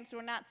parents' parents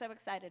were not so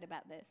excited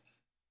about this.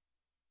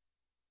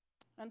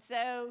 And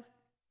so,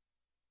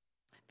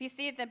 if you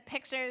see the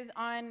pictures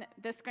on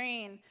the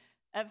screen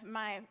of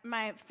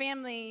my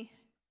family,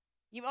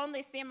 you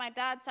only see my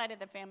dad's side of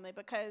the family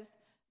because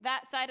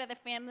that side of the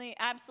family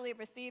absolutely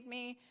received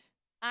me.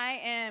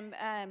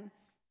 My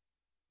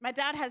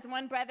dad has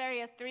one brother, he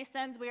has 3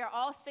 sons. We are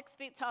all 6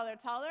 feet taller.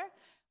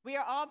 We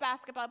are all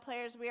basketball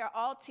players, we are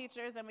all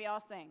teachers, and we all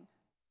sing.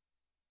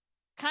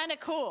 Kind of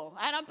cool.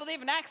 I don't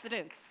believe in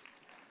accidents.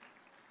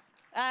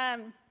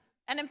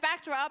 And in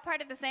fact, we're all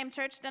part of the same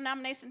church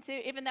denomination too,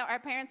 even though our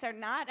parents are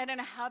not. I don't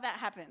know how that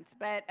happens,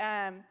 but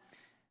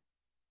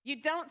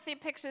you don't see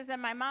pictures of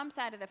my mom's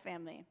side of the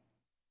family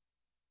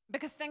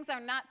because things are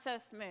not so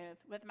smooth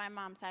with my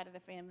mom's side of the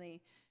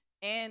family.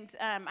 And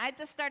I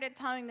just started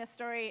telling this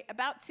story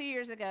about 2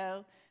 years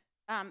ago.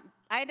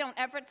 I don't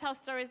ever tell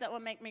stories that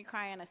will make me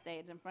cry on a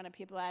stage in front of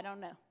people I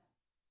don't know.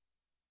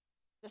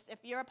 Just if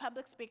you're a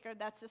public speaker,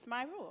 that's just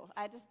my rule.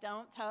 I just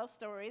don't tell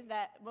stories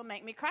that will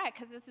make me cry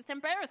because this is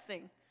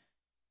embarrassing.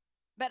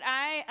 But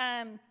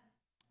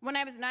when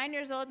I was 9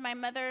 years old, my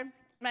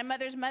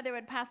mother's mother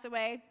would pass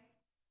away.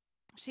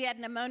 She had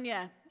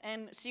pneumonia,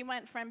 and she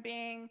went from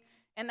being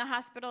in the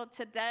hospital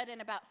to dead in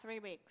about 3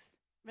 weeks,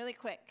 really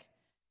quick.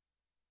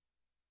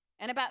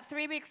 And about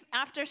 3 weeks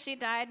after she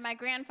died, my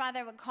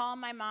grandfather would call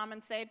my mom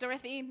and say,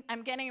 Dorothy,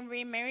 I'm getting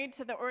remarried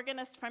to the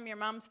organist from your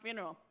mom's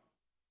funeral.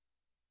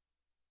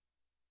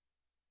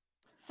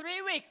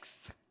 3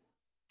 weeks.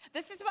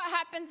 This is what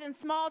happens in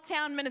small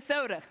town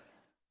Minnesota.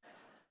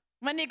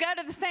 When you go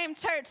to the same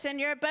church and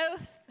you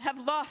both have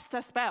lost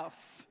a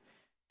spouse.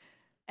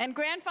 And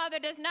grandfather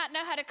does not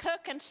know how to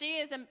cook, and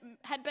she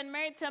had been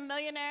married to a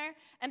millionaire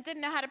and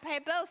didn't know how to pay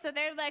bills, so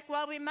they're like,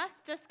 well, we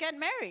must just get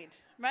married,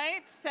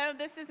 right? So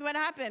this is what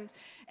happened.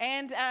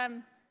 And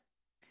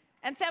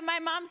so my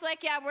mom's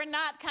like, yeah, we're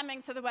not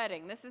coming to the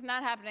wedding. This is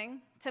not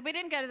happening. So we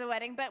didn't go to the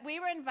wedding, but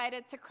we were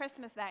invited to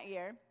Christmas that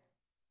year.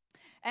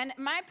 And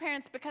my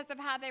parents, because of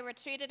how they were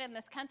treated in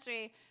this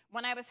country,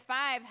 when I was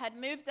 5, had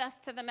moved us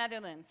to the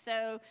Netherlands.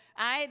 So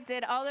I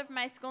did all of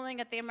my schooling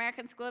at the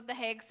American School of The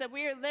Hague. So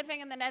we were living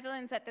in the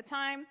Netherlands at the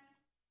time.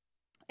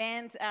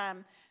 And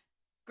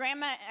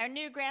our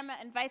new grandma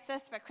invites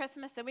us for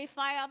Christmas. So we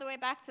fly all the way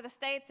back to the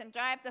States and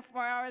drive the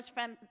 4 hours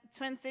from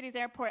Twin Cities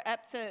Airport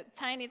up to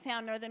tiny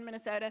town, northern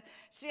Minnesota.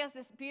 She has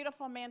this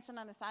beautiful mansion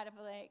on the side of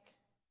a lake.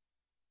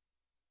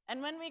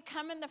 And when we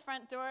come in the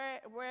front door,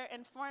 we're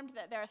informed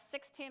that there are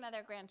 16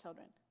 other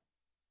grandchildren.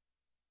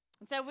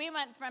 And so we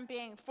went from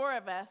being 4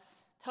 of us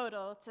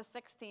total to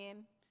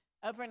 16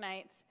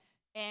 overnight.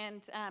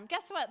 And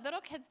guess what? Little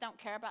kids don't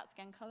care about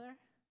skin color.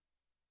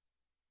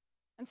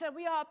 And so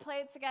we all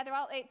played together.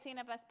 All 18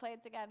 of us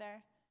played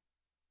together.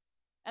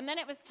 And then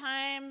it was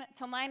time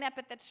to line up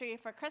at the tree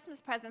for Christmas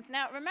presents.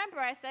 Now, remember,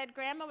 I said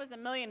Grandma was a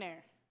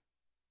millionaire.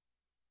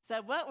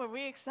 So what were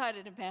we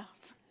excited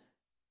about?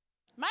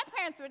 My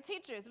parents were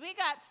teachers. We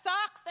got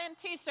socks and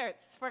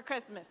T-shirts for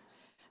Christmas.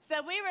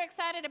 So we were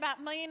excited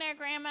about millionaire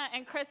grandma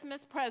and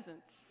Christmas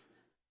presents.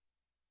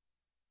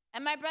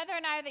 And my brother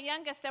and I are the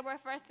youngest, so we're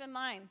first in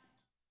line.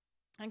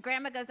 And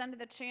grandma goes under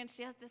the tree, and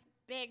she has this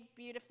big,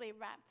 beautifully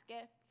wrapped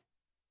gift.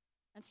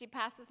 And she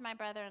passes my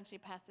brother, and she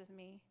passes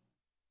me.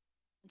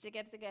 And she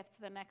gives a gift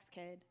to the next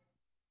kid.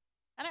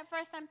 And at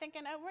first I'm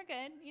thinking, oh, we're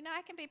good. You know,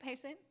 I can be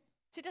patient.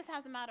 She just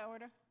has them out of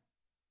order.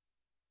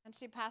 And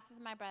she passes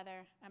my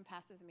brother and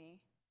passes me.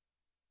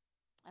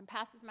 And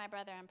passes my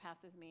brother and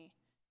passes me.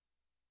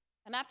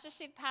 And after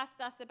she'd passed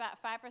us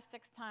about 5 or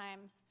 6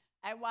 times,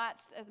 I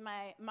watched as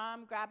my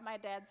mom grabbed my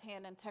dad's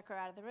hand and took her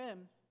out of the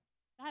room.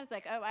 I was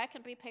like, oh, I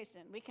can be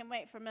patient. We can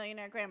wait for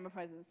millionaire grandma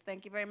presents.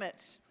 Thank you very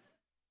much.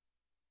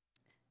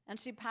 And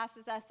she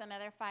passes us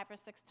another 5 or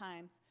 6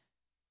 times.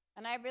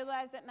 And I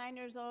realized at 9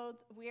 years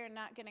old, we are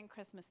not getting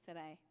Christmas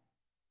today.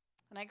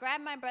 And I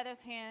grab my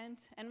brother's hand,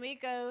 and we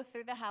go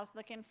through the house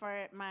looking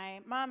for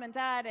my mom and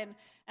dad, and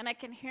I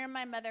can hear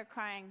my mother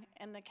crying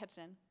in the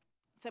kitchen.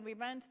 So we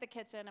run to the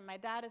kitchen, and my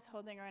dad is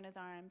holding her in his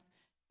arms,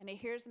 and he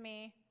hears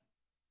me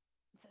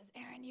and says,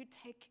 "Erin, you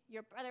take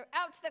your brother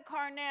out to the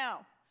car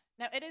now."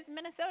 Now, it is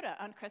Minnesota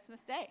on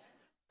Christmas Day.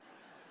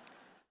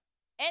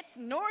 It's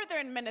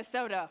northern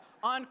Minnesota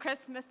on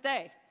Christmas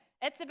Day.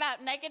 It's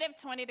about negative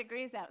 20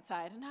 degrees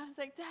outside. And I was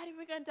like, "Daddy,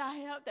 we're going to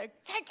die out there.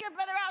 Take your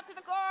brother out to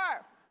the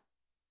car."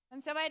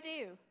 And so I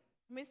do.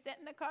 And we sit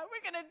in the car.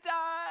 We're going to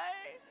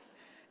die.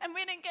 And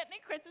we didn't get any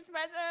Christmas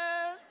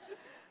presents.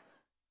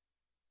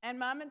 And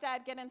Mom and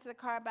Dad get into the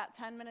car about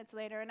 10 minutes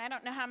later. And I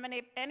don't know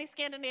any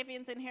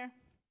Scandinavians in here?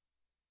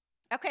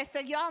 Okay, so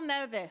y'all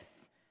know this.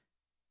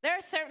 There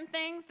are certain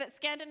things that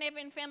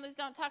Scandinavian families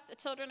don't talk to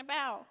children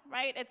about,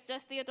 right? It's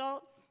just the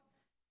adults.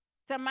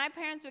 So my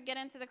parents would get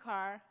into the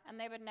car, and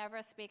they would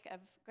never speak of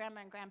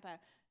Grandma and Grandpa.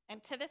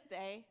 And to this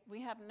day,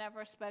 we have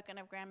never spoken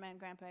of Grandma and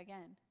Grandpa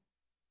again.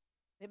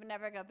 We would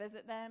never go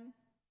visit them.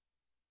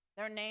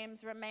 Their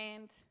names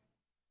remained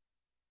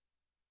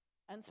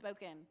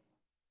unspoken.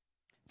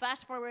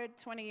 Flash forward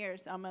 20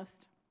 years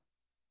almost.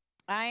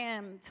 I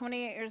am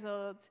 28 years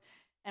old,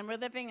 and we're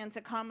living in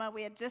Tacoma.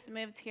 We had just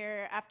moved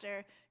here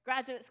after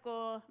graduate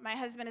school. My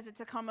husband is a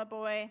Tacoma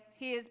boy.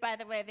 He is, by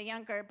the way, the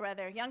younger,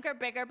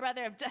 bigger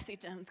brother of Jesse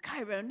Jones,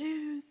 Cairo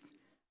News.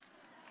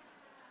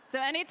 So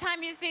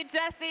anytime you see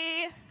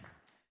Jesse,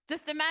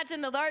 just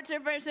imagine the larger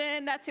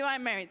version. That's who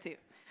I'm married to.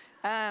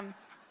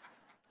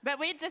 But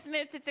we just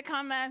moved to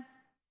Tacoma,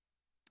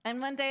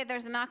 and one day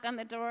there's a knock on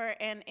the door,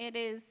 and it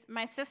is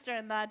my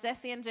sister-in-law.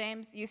 Jesse and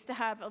James used to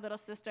have a little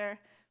sister,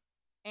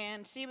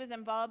 and she was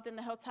involved in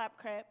the Hilltop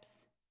Crips.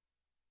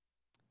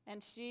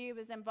 And she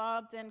was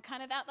involved in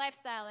kind of that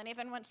lifestyle. And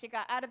even once she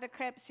got out of the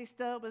Crips, she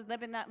still was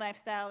living that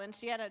lifestyle. And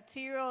she had a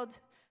 2-year-old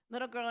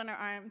little girl in her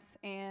arms.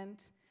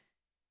 And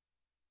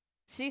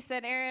she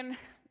said, "Erin,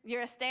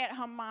 you're a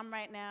stay-at-home mom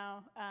right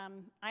now.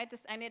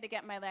 I need to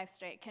get my life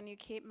straight. Can you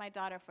keep my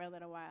daughter for a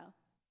little while?"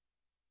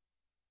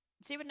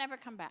 She would never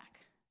come back.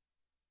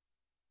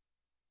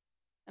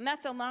 And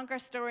that's a longer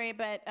story,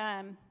 but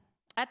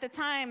at the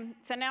time,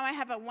 so now I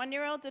have a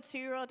 1-year-old, a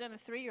 2-year-old, and a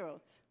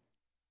 3-year-old.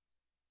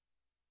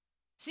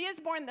 She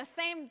is born the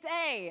same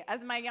day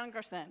as my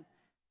younger son,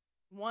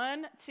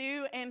 1,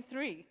 2, and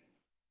 3.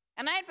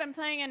 And I had been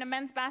playing in a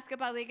men's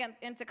basketball league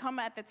in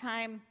Tacoma at the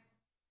time,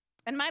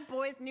 and my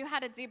boys knew how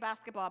to do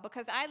basketball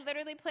because I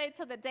literally played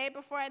till the day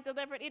before I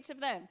delivered each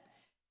of them.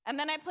 And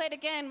then I played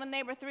again when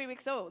they were 3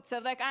 weeks old. So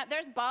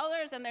there's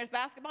ballers and there's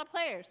basketball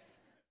players.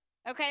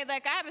 Okay,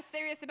 I was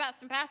serious about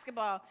some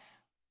basketball.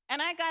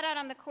 And I got out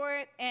on the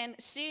court,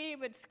 and she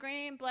would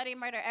scream bloody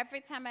murder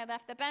every time I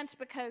left the bench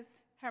because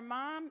her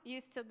mom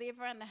used to leave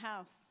her in the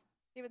house.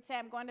 She would say,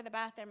 "I'm going to the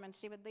bathroom," and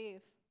she would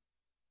leave.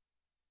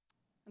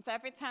 And so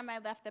every time I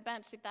left the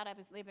bench, she thought I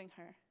was leaving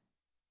her.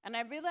 And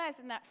I realized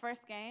in that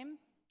first game,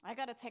 I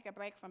got to take a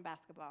break from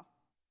basketball.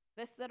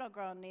 This little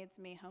girl needs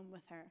me home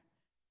with her.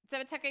 So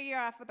I took a year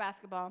off of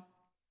basketball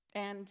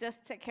and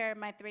just took care of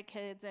my 3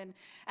 kids. And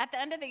at the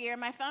end of the year,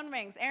 my phone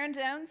rings. "Erin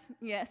Jones?"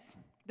 "Yes."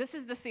 "This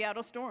is the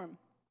Seattle Storm."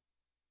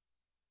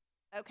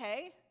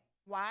 "Okay,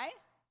 why?"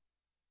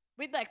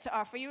 "We'd like to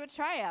offer you a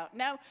tryout."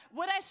 Now,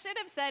 what I should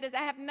have said is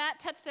I have not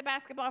touched a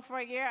basketball for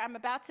a year. I'm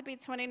about to be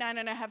 29,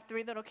 and I have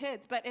 3 little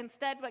kids. But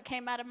instead, what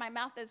came out of my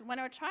mouth is, "When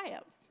are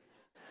tryouts?"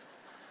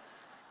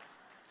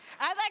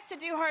 I like to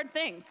do hard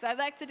things.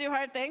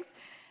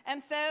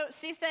 And so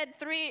she said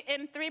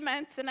in 3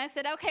 months, and I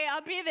said, "Okay,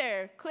 I'll be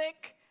there."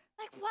 Click.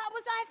 What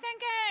was I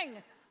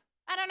thinking?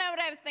 I don't know what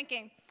I was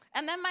thinking.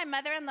 And then my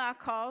mother-in-law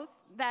calls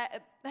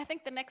I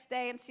think the next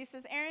day, and she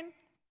says, "Erin,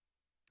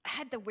 I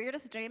had the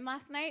weirdest dream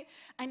last night.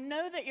 I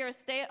know that you're a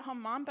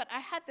stay-at-home mom, but I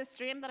had this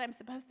dream that I'm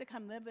supposed to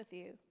come live with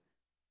you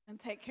and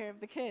take care of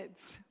the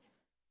kids."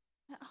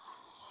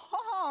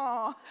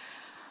 Oh,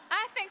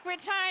 I think we're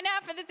trying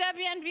out for the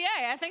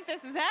WNBA. I think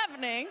this is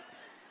happening.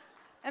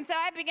 And so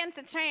I began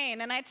to train,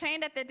 and I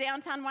trained at the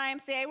downtown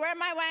YMCA. Where are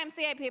my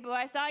YMCA people?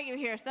 I saw you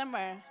here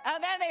somewhere. Oh,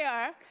 there they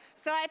are.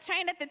 So I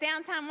trained at the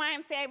downtown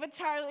YMCA with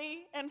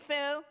Charlie and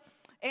Phil,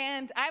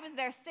 and I was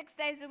there 6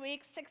 days a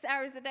week, 6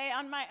 hours a day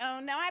on my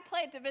own. Now, I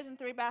played Division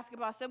III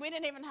basketball, so we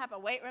didn't even have a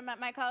weight room at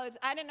my college.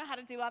 I didn't know how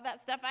to do all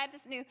that stuff. I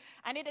just knew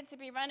I needed to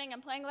be running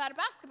and playing a lot of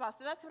basketball,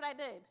 so that's what I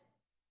did.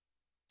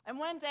 And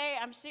one day,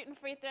 I'm shooting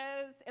free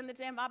throws in the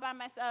gym all by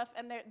myself,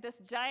 and this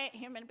giant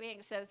human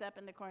being shows up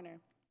in the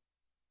corner.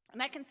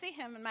 And I can see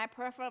him in my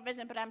peripheral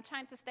vision, but I'm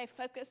trying to stay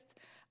focused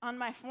on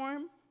my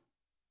form.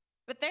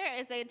 But there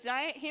is a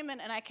giant human,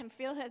 and I can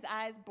feel his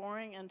eyes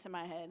boring into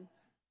my head.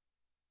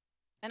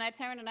 And I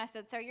turned and I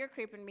said, "Sir, you're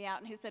creeping me out."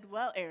 And he said,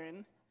 "Well,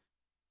 Erin."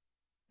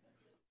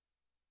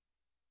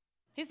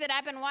 He said,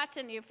 "I've been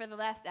watching you for the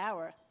last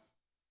hour."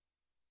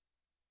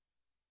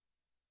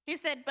 He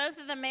said, "Both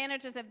of the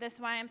managers of this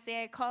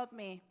YMCA called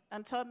me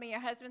and told me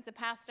your husband's a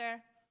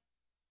pastor.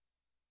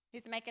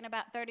 He's making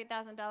about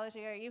 $30,000 a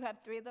year. You have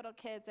 3 little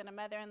kids and a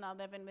mother-in-law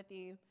living with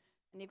you,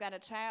 and you've got to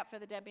try out for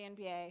the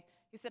WNBA.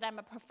 He said, I'm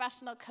a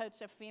professional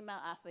coach of female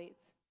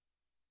athletes.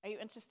 Are you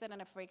interested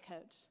in a free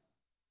coach?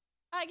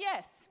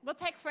 Yes, we'll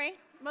take free.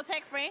 We'll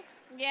take free,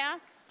 yeah.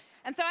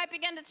 And so I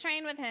began to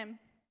train with him.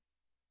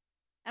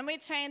 And we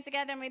trained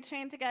together,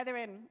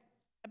 and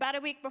about a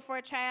week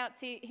before tryouts,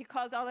 he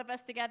calls all of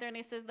us together, and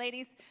he says,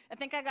 ladies, I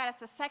think I got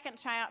us a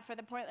second tryout for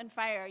the Portland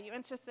Fire. Are you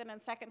interested in a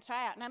second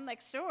tryout? And I'm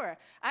like, sure.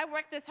 I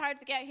worked this hard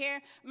to get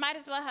here. Might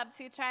as well have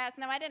 2 tryouts.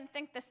 Now, I didn't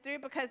think this through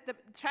because the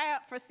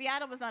tryout for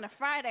Seattle was on a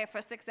Friday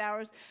for 6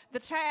 hours. The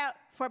tryout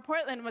for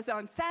Portland was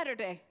on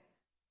Saturday.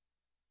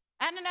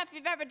 I don't know if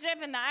you've ever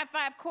driven the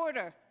I-5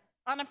 corridor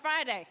on a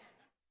Friday.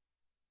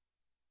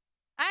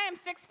 I am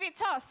 6 feet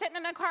tall. Sitting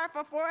in a car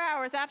for 4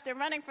 hours after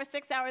running for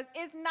 6 hours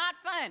is not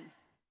fun.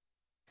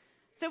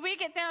 So we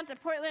get down to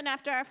Portland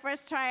after our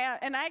first tryout,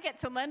 and I get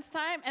to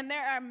lunchtime, and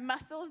there are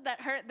muscles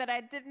that hurt that I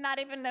did not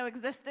even know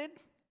existed.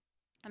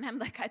 And I'm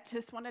like, I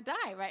just want to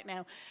die right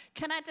now.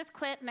 Can I just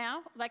quit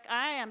now? Like,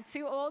 I am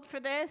too old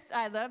for this.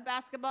 I love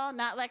basketball.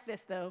 Not like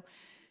this, though.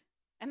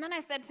 And then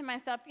I said to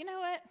myself, you know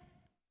what?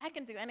 I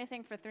can do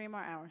anything for 3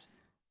 more hours.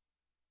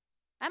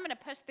 I'm going to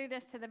push through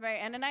this to the very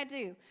end, and I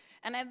do.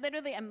 And I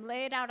literally am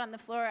laid out on the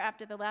floor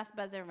after the last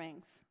buzzer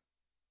rings.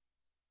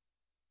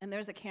 And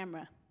there's a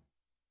camera.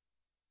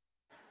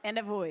 And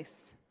a voice.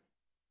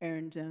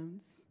 Erin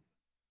Jones.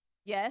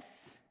 Yes,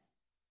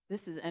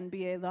 this is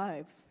NBA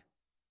Live.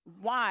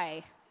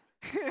 Why?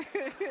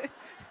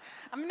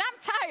 I'm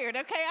tired,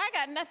 okay? I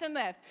got nothing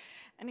left.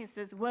 And he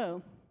says,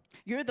 whoa,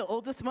 you're the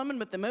oldest woman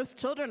with the most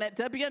children at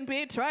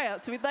WNBA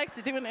tryouts. We'd like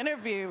to do an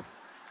interview.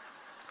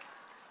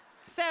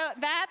 So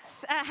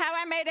that's how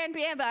I made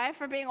NBA Live,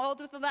 for being old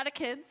with a lot of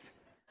kids.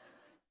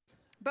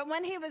 But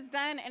when he was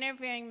done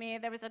interviewing me,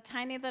 there was a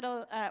tiny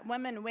little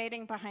woman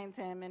waiting behind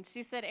him, and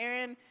she said,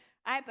 Erin,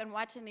 I've been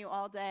watching you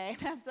all day.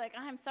 And I was like,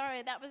 I'm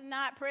sorry, that was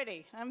not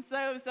pretty. I'm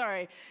so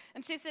sorry.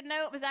 And she said,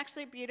 no, it was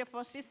actually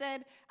beautiful. She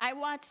said, I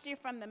watched you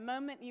from the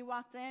moment you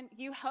walked in.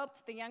 You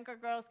helped the younger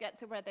girls get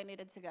to where they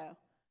needed to go.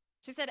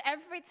 She said,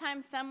 every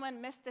time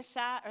someone missed a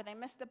shot or they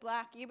missed a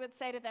block, you would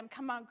say to them,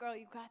 come on, girl,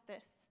 you got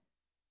this.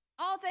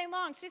 All day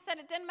long. She said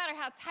it didn't matter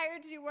how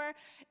tired you were.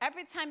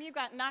 Every time you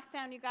got knocked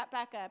down, you got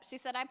back up. She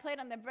said, I played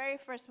on the very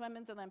first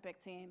women's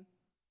Olympic team.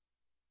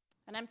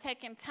 And I'm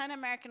taking 10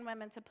 American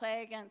women to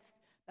play against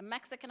the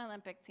Mexican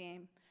Olympic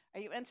team. Are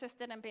you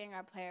interested in being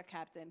our player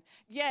captain?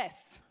 Yes.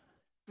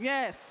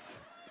 Yes.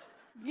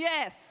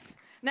 Yes.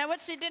 Now,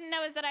 what she didn't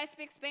know is that I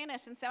speak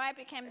Spanish, and so I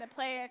became the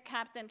player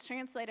captain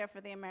translator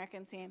for the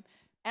American team.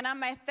 And on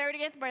my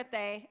 30th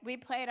birthday, we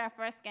played our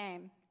first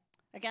game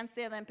against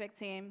the Olympic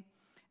team.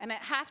 And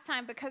at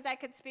halftime, because I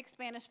could speak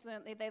Spanish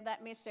fluently, they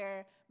let me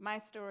share my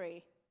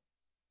story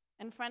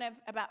in front of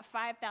about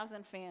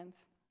 5,000 fans.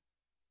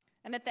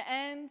 And at the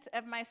end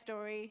of my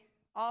story,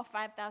 all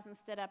 5,000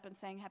 stood up and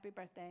sang happy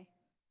birthday.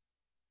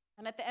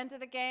 And at the end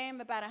of the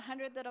game, about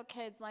 100 little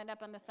kids lined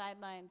up on the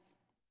sidelines.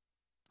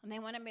 And they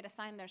wanted me to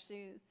sign their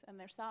shoes and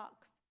their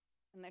socks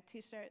and their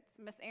T-shirts.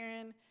 Miss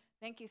Erin,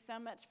 thank you so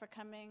much for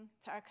coming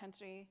to our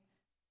country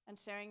and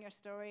sharing your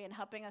story and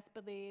helping us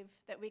believe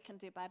that we can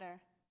do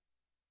better.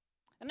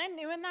 And I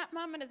knew in that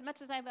moment, as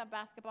much as I love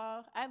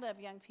basketball, I love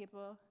young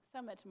people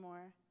so much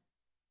more.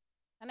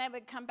 And I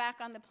would come back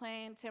on the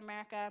plane to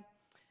America,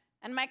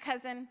 and my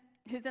cousin,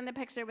 who's in the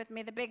picture with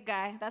me, the big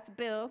guy, that's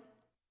Bill.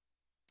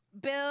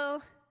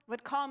 Bill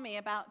would call me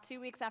about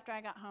 2 weeks after I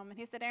got home, and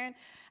he said, Erin,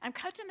 I'm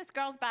coaching this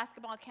girls'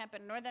 basketball camp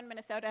in northern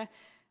Minnesota.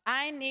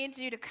 I need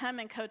you to come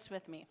and coach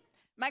with me.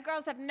 My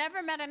girls have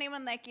never met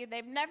anyone like you.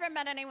 They've never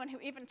met anyone who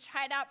even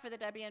tried out for the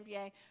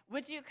WNBA.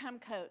 Would you come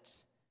coach?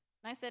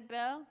 And I said,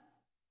 Bill,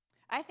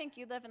 I think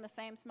you live in the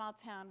same small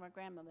town where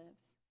Grandma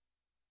lives.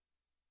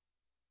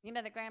 You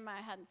know, the grandma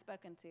I hadn't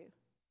spoken to.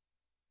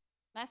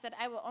 And I said,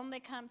 I will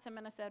only come to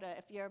Minnesota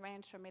if you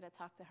arrange for me to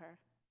talk to her.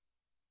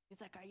 He's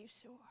like, are you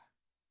sure?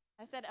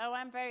 I said, oh,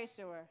 I'm very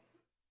sure.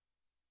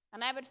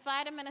 And I would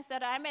fly to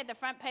Minnesota. I made the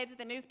front page of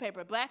the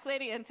newspaper, Black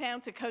Lady in Town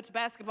to Coach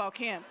Basketball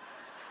Camp.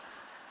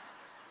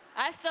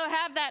 I still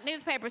have that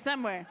newspaper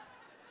somewhere.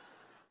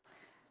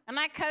 And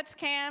I coached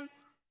camp,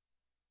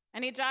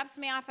 and he drops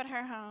me off at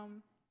her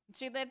home.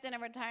 She lived in a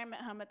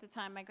retirement home at the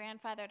time. My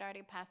grandfather had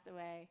already passed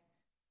away.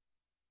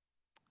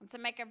 And to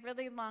make a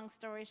really long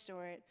story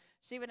short,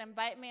 she would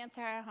invite me into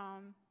her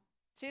home.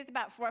 She was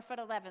about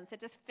 4'11", so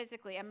just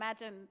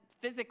imagine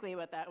physically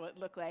what that would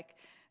look like.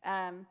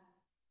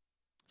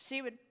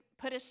 She would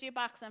put a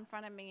shoebox in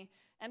front of me.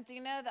 And do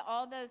you know that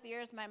all those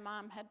years my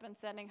mom had been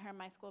sending her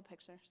my school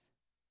pictures?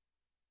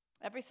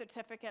 Every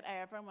certificate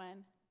I ever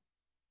won,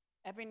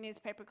 every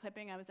newspaper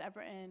clipping I was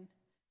ever in,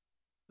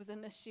 was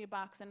in this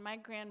shoebox, and my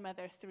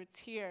grandmother, through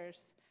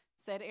tears,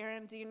 said,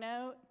 Erin, do you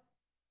know,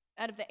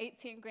 out of the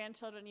 18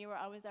 grandchildren, you were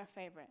always our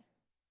favorite.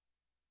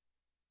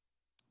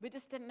 We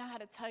just didn't know how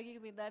to tell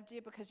you we loved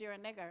you because you're a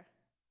nigger.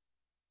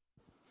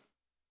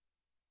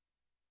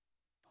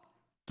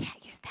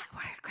 Can't use that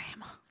word,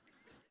 Grandma.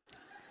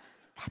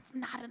 That's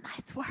not a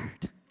nice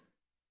word.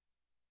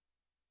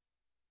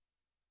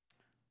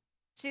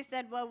 She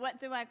said, well, what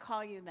do I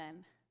call you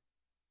then?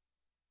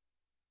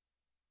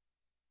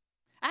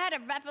 I had a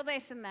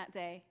revelation that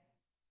day.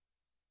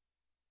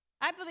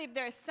 I believe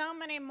there are so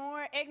many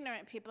more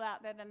ignorant people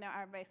out there than there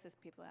are racist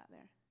people out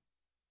there.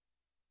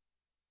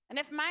 And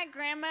if my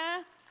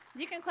grandma,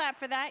 you can clap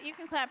for that, you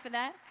can clap for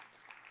that.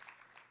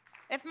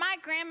 If my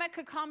grandma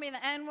could call me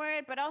the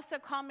N-word, but also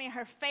call me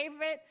her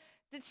favorite,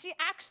 did she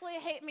actually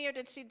hate me or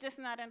did she just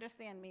not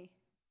understand me?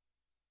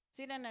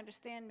 She didn't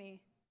understand me.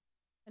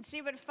 And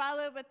she would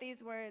follow with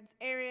these words,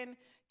 Erin,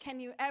 can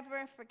you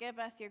ever forgive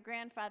us? Your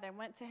grandfather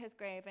went to his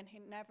grave and he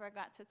never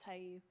got to tell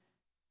you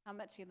how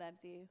much he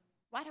loves you.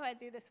 Why do I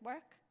do this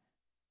work?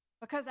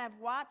 Because I've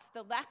watched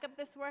the lack of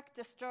this work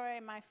destroy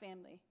my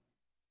family.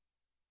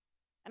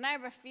 And I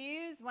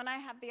refuse, when I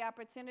have the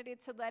opportunity,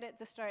 to let it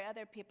destroy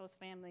other people's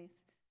families.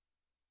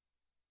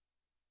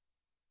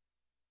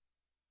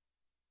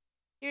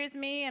 Here's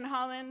me in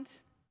Holland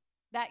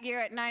that year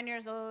at 9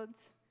 years old.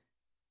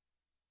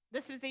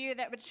 This was the year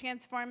that would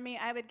transform me.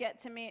 I would get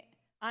to meet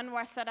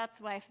Anwar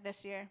Sadat's wife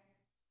this year,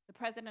 the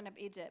president of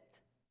Egypt.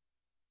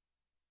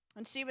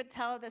 And she would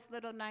tell this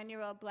little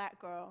 9-year-old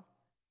black girl,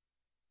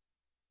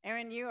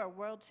 Erin, you are a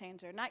world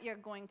changer. Not you're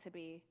going to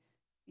be.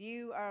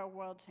 You are a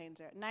world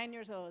changer. 9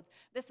 years old.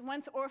 This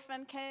once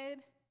orphan kid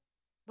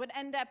would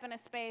end up in a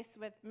space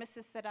with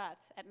Mrs. Sadat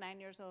at 9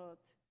 years old.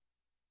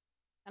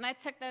 And I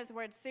took those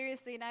words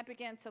seriously, and I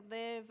began to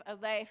live a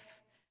life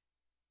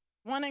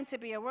wanting to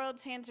be a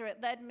world changer. It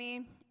led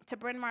me to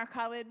Bryn Mawr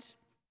College,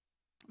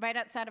 right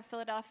outside of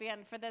Philadelphia.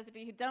 And for those of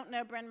you who don't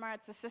know Bryn Mawr,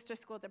 it's a sister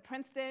school to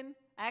Princeton.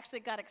 I actually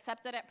got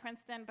accepted at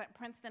Princeton, but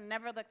Princeton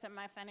never looked at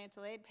my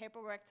financial aid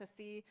paperwork to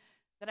see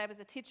that I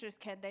was a teacher's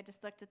kid. They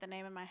just looked at the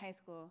name of my high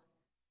school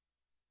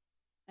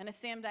and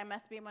assumed I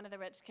must be one of the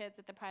rich kids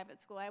at the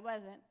private school. I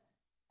wasn't.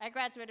 I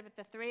graduated with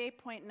a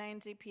 3.9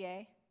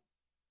 GPA,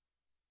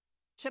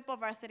 triple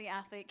varsity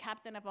athlete,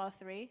 captain of all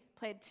three,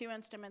 played 2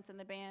 instruments in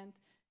the band,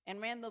 and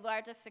ran the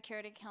largest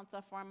security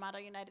council for a model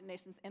United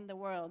Nations in the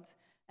world.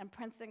 And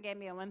Princeton gave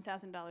me a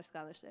 $1,000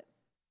 scholarship.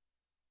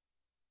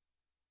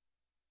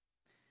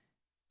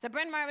 So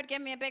Bryn Mawr would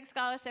give me a big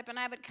scholarship, and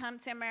I would come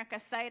to America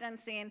sight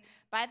unseen.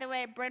 By the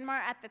way, Bryn Mawr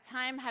at the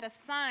time had a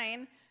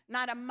sign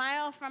not a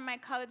mile from my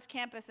college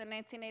campus in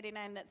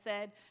 1989 that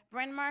said,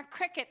 Bryn Mawr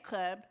Cricket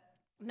Club,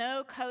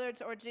 no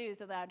coloreds or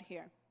Jews allowed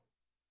here.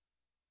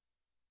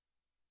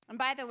 And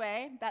by the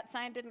way, that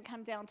sign didn't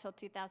come down until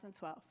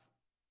 2012.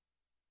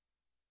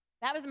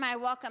 That was my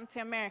welcome to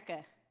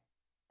America.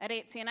 At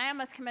 18, I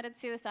almost committed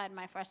suicide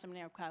my freshman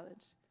year of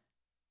college.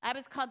 I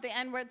was called the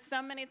N-word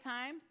so many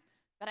times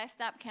that I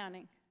stopped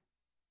counting.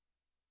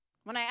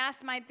 When I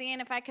asked my dean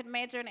if I could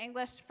major in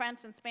English,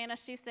 French, and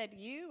Spanish, she said,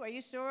 "You? Are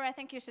you sure? I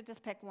think you should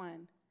just pick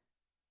one."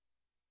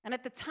 And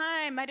at the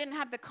time, I didn't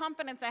have the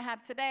confidence I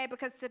have today,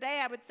 because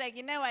today I would say,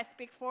 I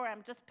speak 4,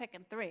 I'm just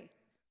picking 3.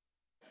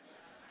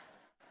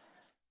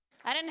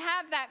 I didn't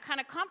have that kind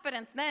of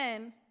confidence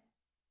then.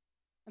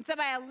 And so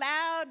I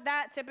allowed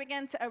that to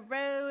begin to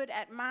erode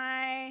at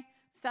my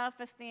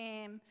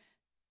self-esteem.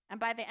 And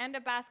by the end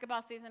of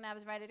basketball season, I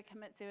was ready to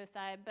commit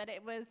suicide. But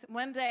it was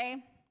one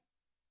day,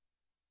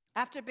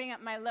 after being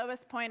at my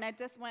lowest point, I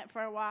just went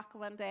for a walk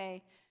one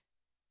day.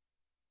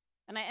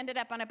 And I ended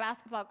up on a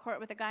basketball court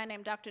with a guy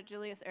named Dr.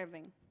 Julius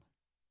Irving.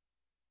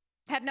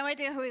 I had no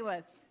idea who he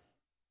was.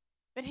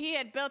 But he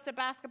had built a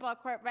basketball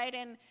court right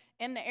in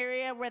the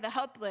area where the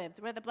help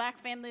lived, where the black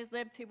families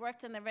lived who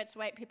worked in the rich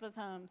white people's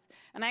homes.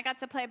 And I got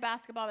to play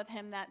basketball with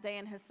him that day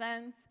and his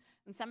sons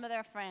and some of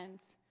their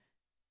friends.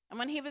 And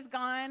when he was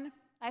gone,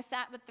 I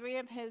sat with 3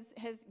 of his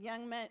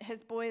young men,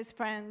 his boys'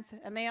 friends,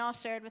 and they all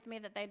shared with me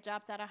that they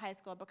dropped out of high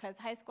school because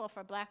high school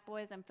for black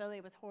boys in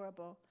Philly was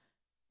horrible.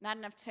 Not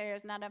enough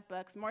chairs, not enough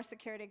books, more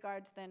security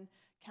guards than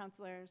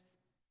counselors.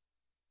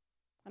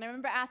 And I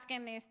remember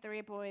asking these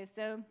 3 boys,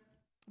 so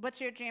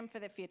what's your dream for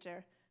the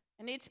future?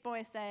 And each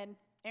boy said,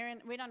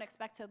 Erin, we don't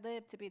expect to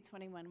live to be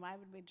 21. Why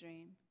would we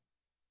dream?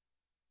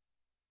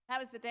 That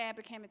was the day I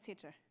became a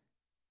teacher.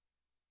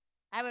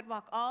 I would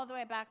walk all the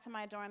way back to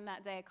my dorm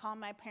that day, call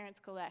my parents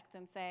collect,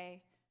 and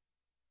say,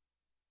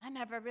 I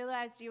never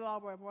realized you all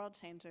were world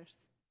changers.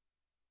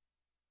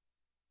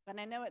 But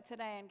I know it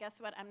today, and guess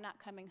what? I'm not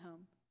coming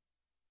home.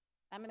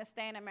 I'm going to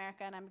stay in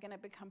America, and I'm going to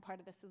become part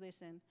of the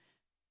solution.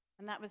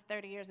 And that was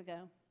 30 years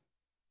ago.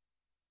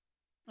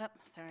 Oh,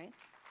 sorry.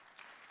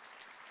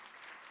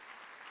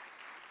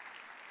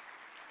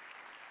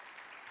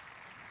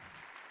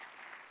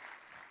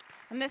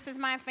 And this is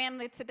my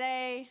family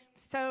today.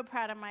 So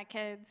proud of my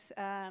kids.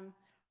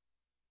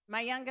 My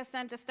youngest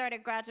son just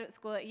started graduate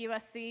school at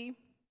USC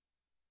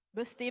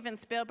with Steven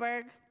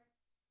Spielberg.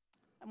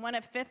 I'm one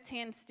of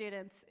 15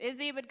 students.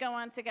 Izzy would go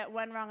on to get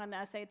 1 wrong on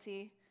the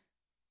SAT.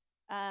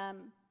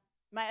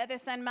 My other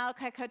son,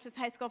 Malachi, coaches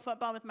high school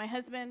football with my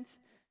husband.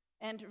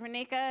 And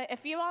Renika,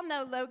 if you all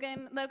know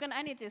Logan,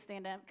 I need you to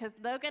stand up, because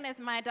Logan is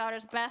my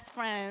daughter's best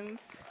friend,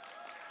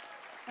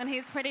 and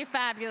he's pretty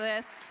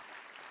fabulous.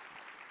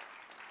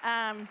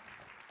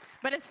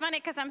 But it's funny,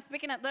 because I'm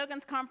speaking at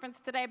Logan's conference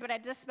today, but I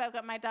just spoke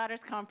at my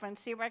daughter's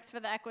conference. She works for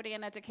the Equity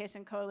in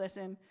Education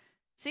Coalition.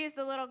 She's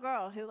the little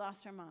girl who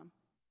lost her mom.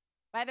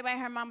 By the way,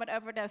 her mom would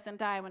overdose and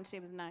die when she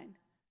was 9.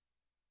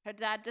 Her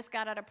dad just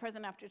got out of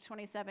prison after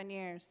 27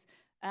 years.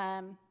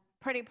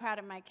 Pretty proud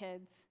of my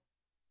kids.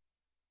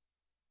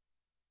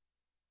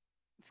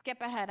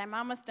 Skip ahead. I'm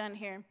almost done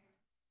here.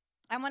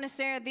 I want to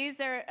share, these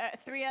are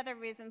 3 other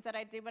reasons that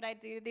I do what I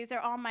do. These are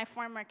all my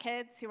former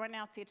kids who are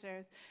now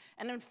teachers.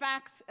 And in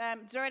fact,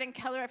 Jordan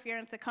Keller, if you're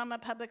in Tacoma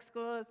Public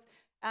Schools,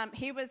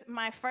 he was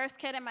my first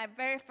kid in my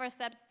very first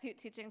substitute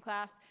teaching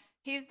class.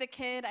 He's the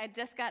kid I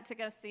just got to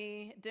go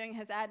see doing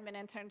his admin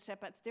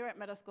internship at Stewart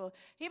Middle School.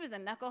 He was a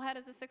knucklehead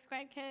as a 6th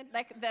grade kid,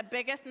 like the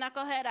biggest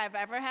knucklehead I've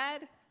ever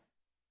had.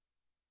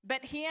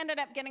 But he ended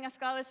up getting a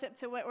scholarship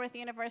to Whitworth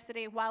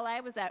University while I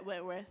was at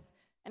Whitworth.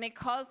 And he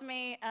calls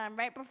me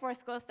right before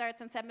school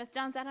starts and said, Miss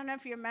Jones, I don't know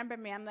if you remember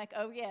me. I'm like,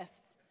 oh, yes,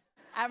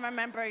 I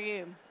remember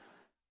you.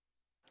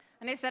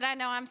 And he said, I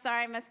know, I'm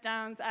sorry, Miss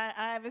Jones.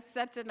 I was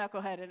such a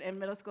knucklehead in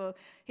middle school.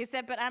 He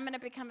said, but I'm going to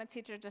become a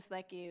teacher just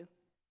like you.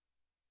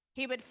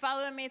 He would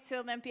follow me to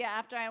Olympia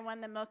after I won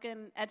the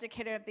Milken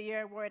Educator of the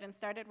Year award and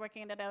started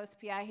working at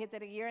OSPI. He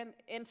did a year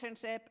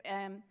internship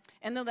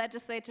in the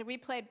legislature. We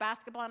played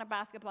basketball in a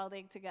basketball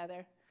league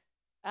together.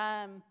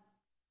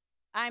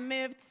 I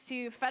moved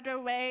to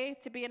Federal Way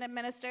to be an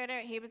administrator.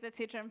 He was a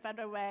teacher in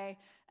Federal Way.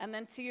 And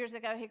then 2 years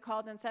ago, he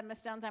called and said,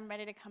 Miss Jones, I'm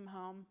ready to come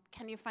home.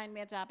 Can you find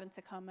me a job in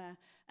Tacoma?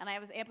 And I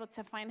was able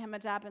to find him a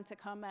job in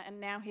Tacoma, and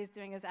now he's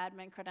doing his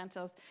admin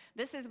credentials.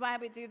 This is why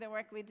we do the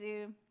work we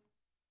do.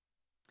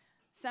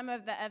 Some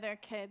of the other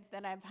kids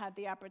that I've had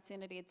the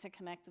opportunity to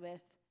connect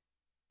with.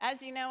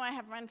 As you know, I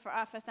have run for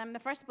office. I'm the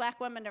first Black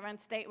woman to run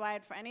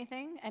statewide for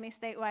anything, any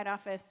statewide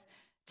office.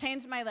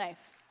 Changed my life.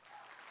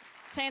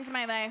 Changed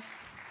my life.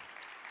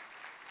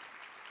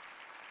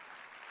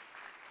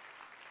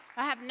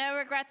 I have no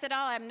regrets at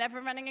all. I'm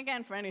never running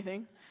again for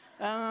anything.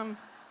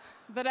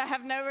 But I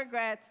have no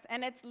regrets.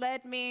 And it's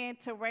led me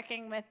to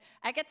working with,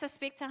 I get to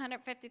speak to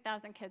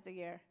 150,000 kids a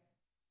year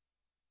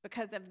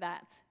because of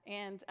that.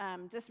 And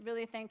just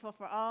really thankful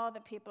for all the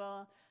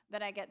people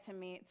that I get to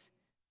meet.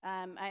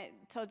 I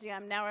told you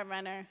I'm now a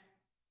runner.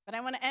 But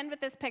I want to end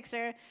with this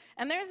picture.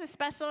 And there's a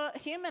special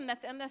human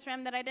that's in this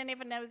room that I didn't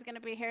even know was going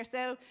to be here.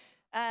 So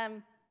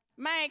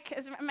Mike,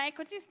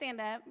 would you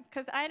stand up?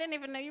 Because I didn't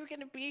even know you were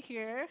going to be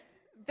here.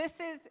 This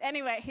is,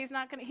 anyway, he's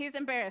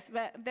embarrassed,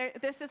 but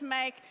this is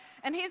Mike,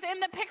 and he's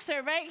in the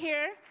picture right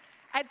here.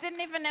 I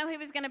didn't even know he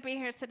was going to be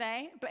here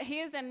today, but he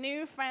is a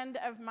new friend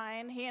of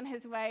mine, he and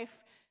his wife,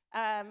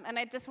 and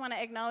I just want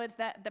to acknowledge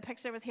that the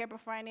picture was here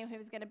before I knew he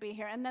was going to be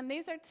here. And then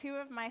these are 2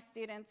 of my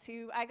students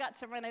who I got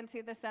to run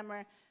into this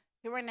summer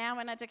who are now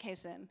in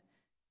education.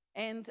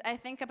 And I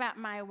think about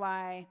my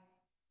why.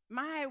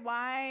 My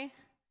why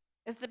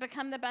is to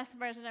become the best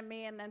version of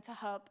me and then to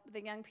help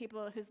the young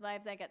people whose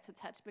lives I get to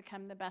touch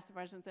become the best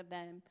versions of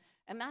them.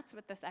 And that's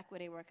what this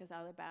equity work is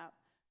all about.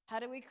 How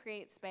do we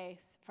create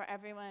space for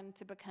everyone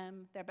to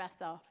become their best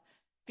self?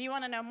 If you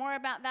want to know more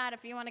about that,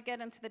 if you want to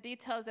get into the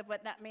details of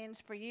what that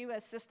means for you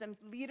as systems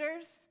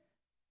leaders,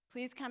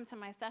 please come to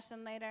my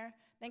session later.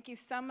 Thank you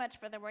so much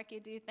for the work you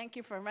do. Thank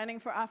you for running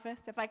for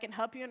office. If I can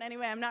help you in any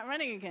way, I'm not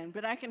running again,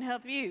 but I can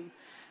help you.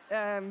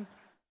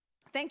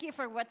 Thank you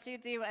for what you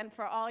do and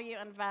for all you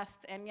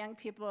invest in young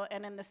people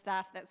and in the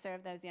staff that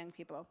serve those young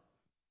people.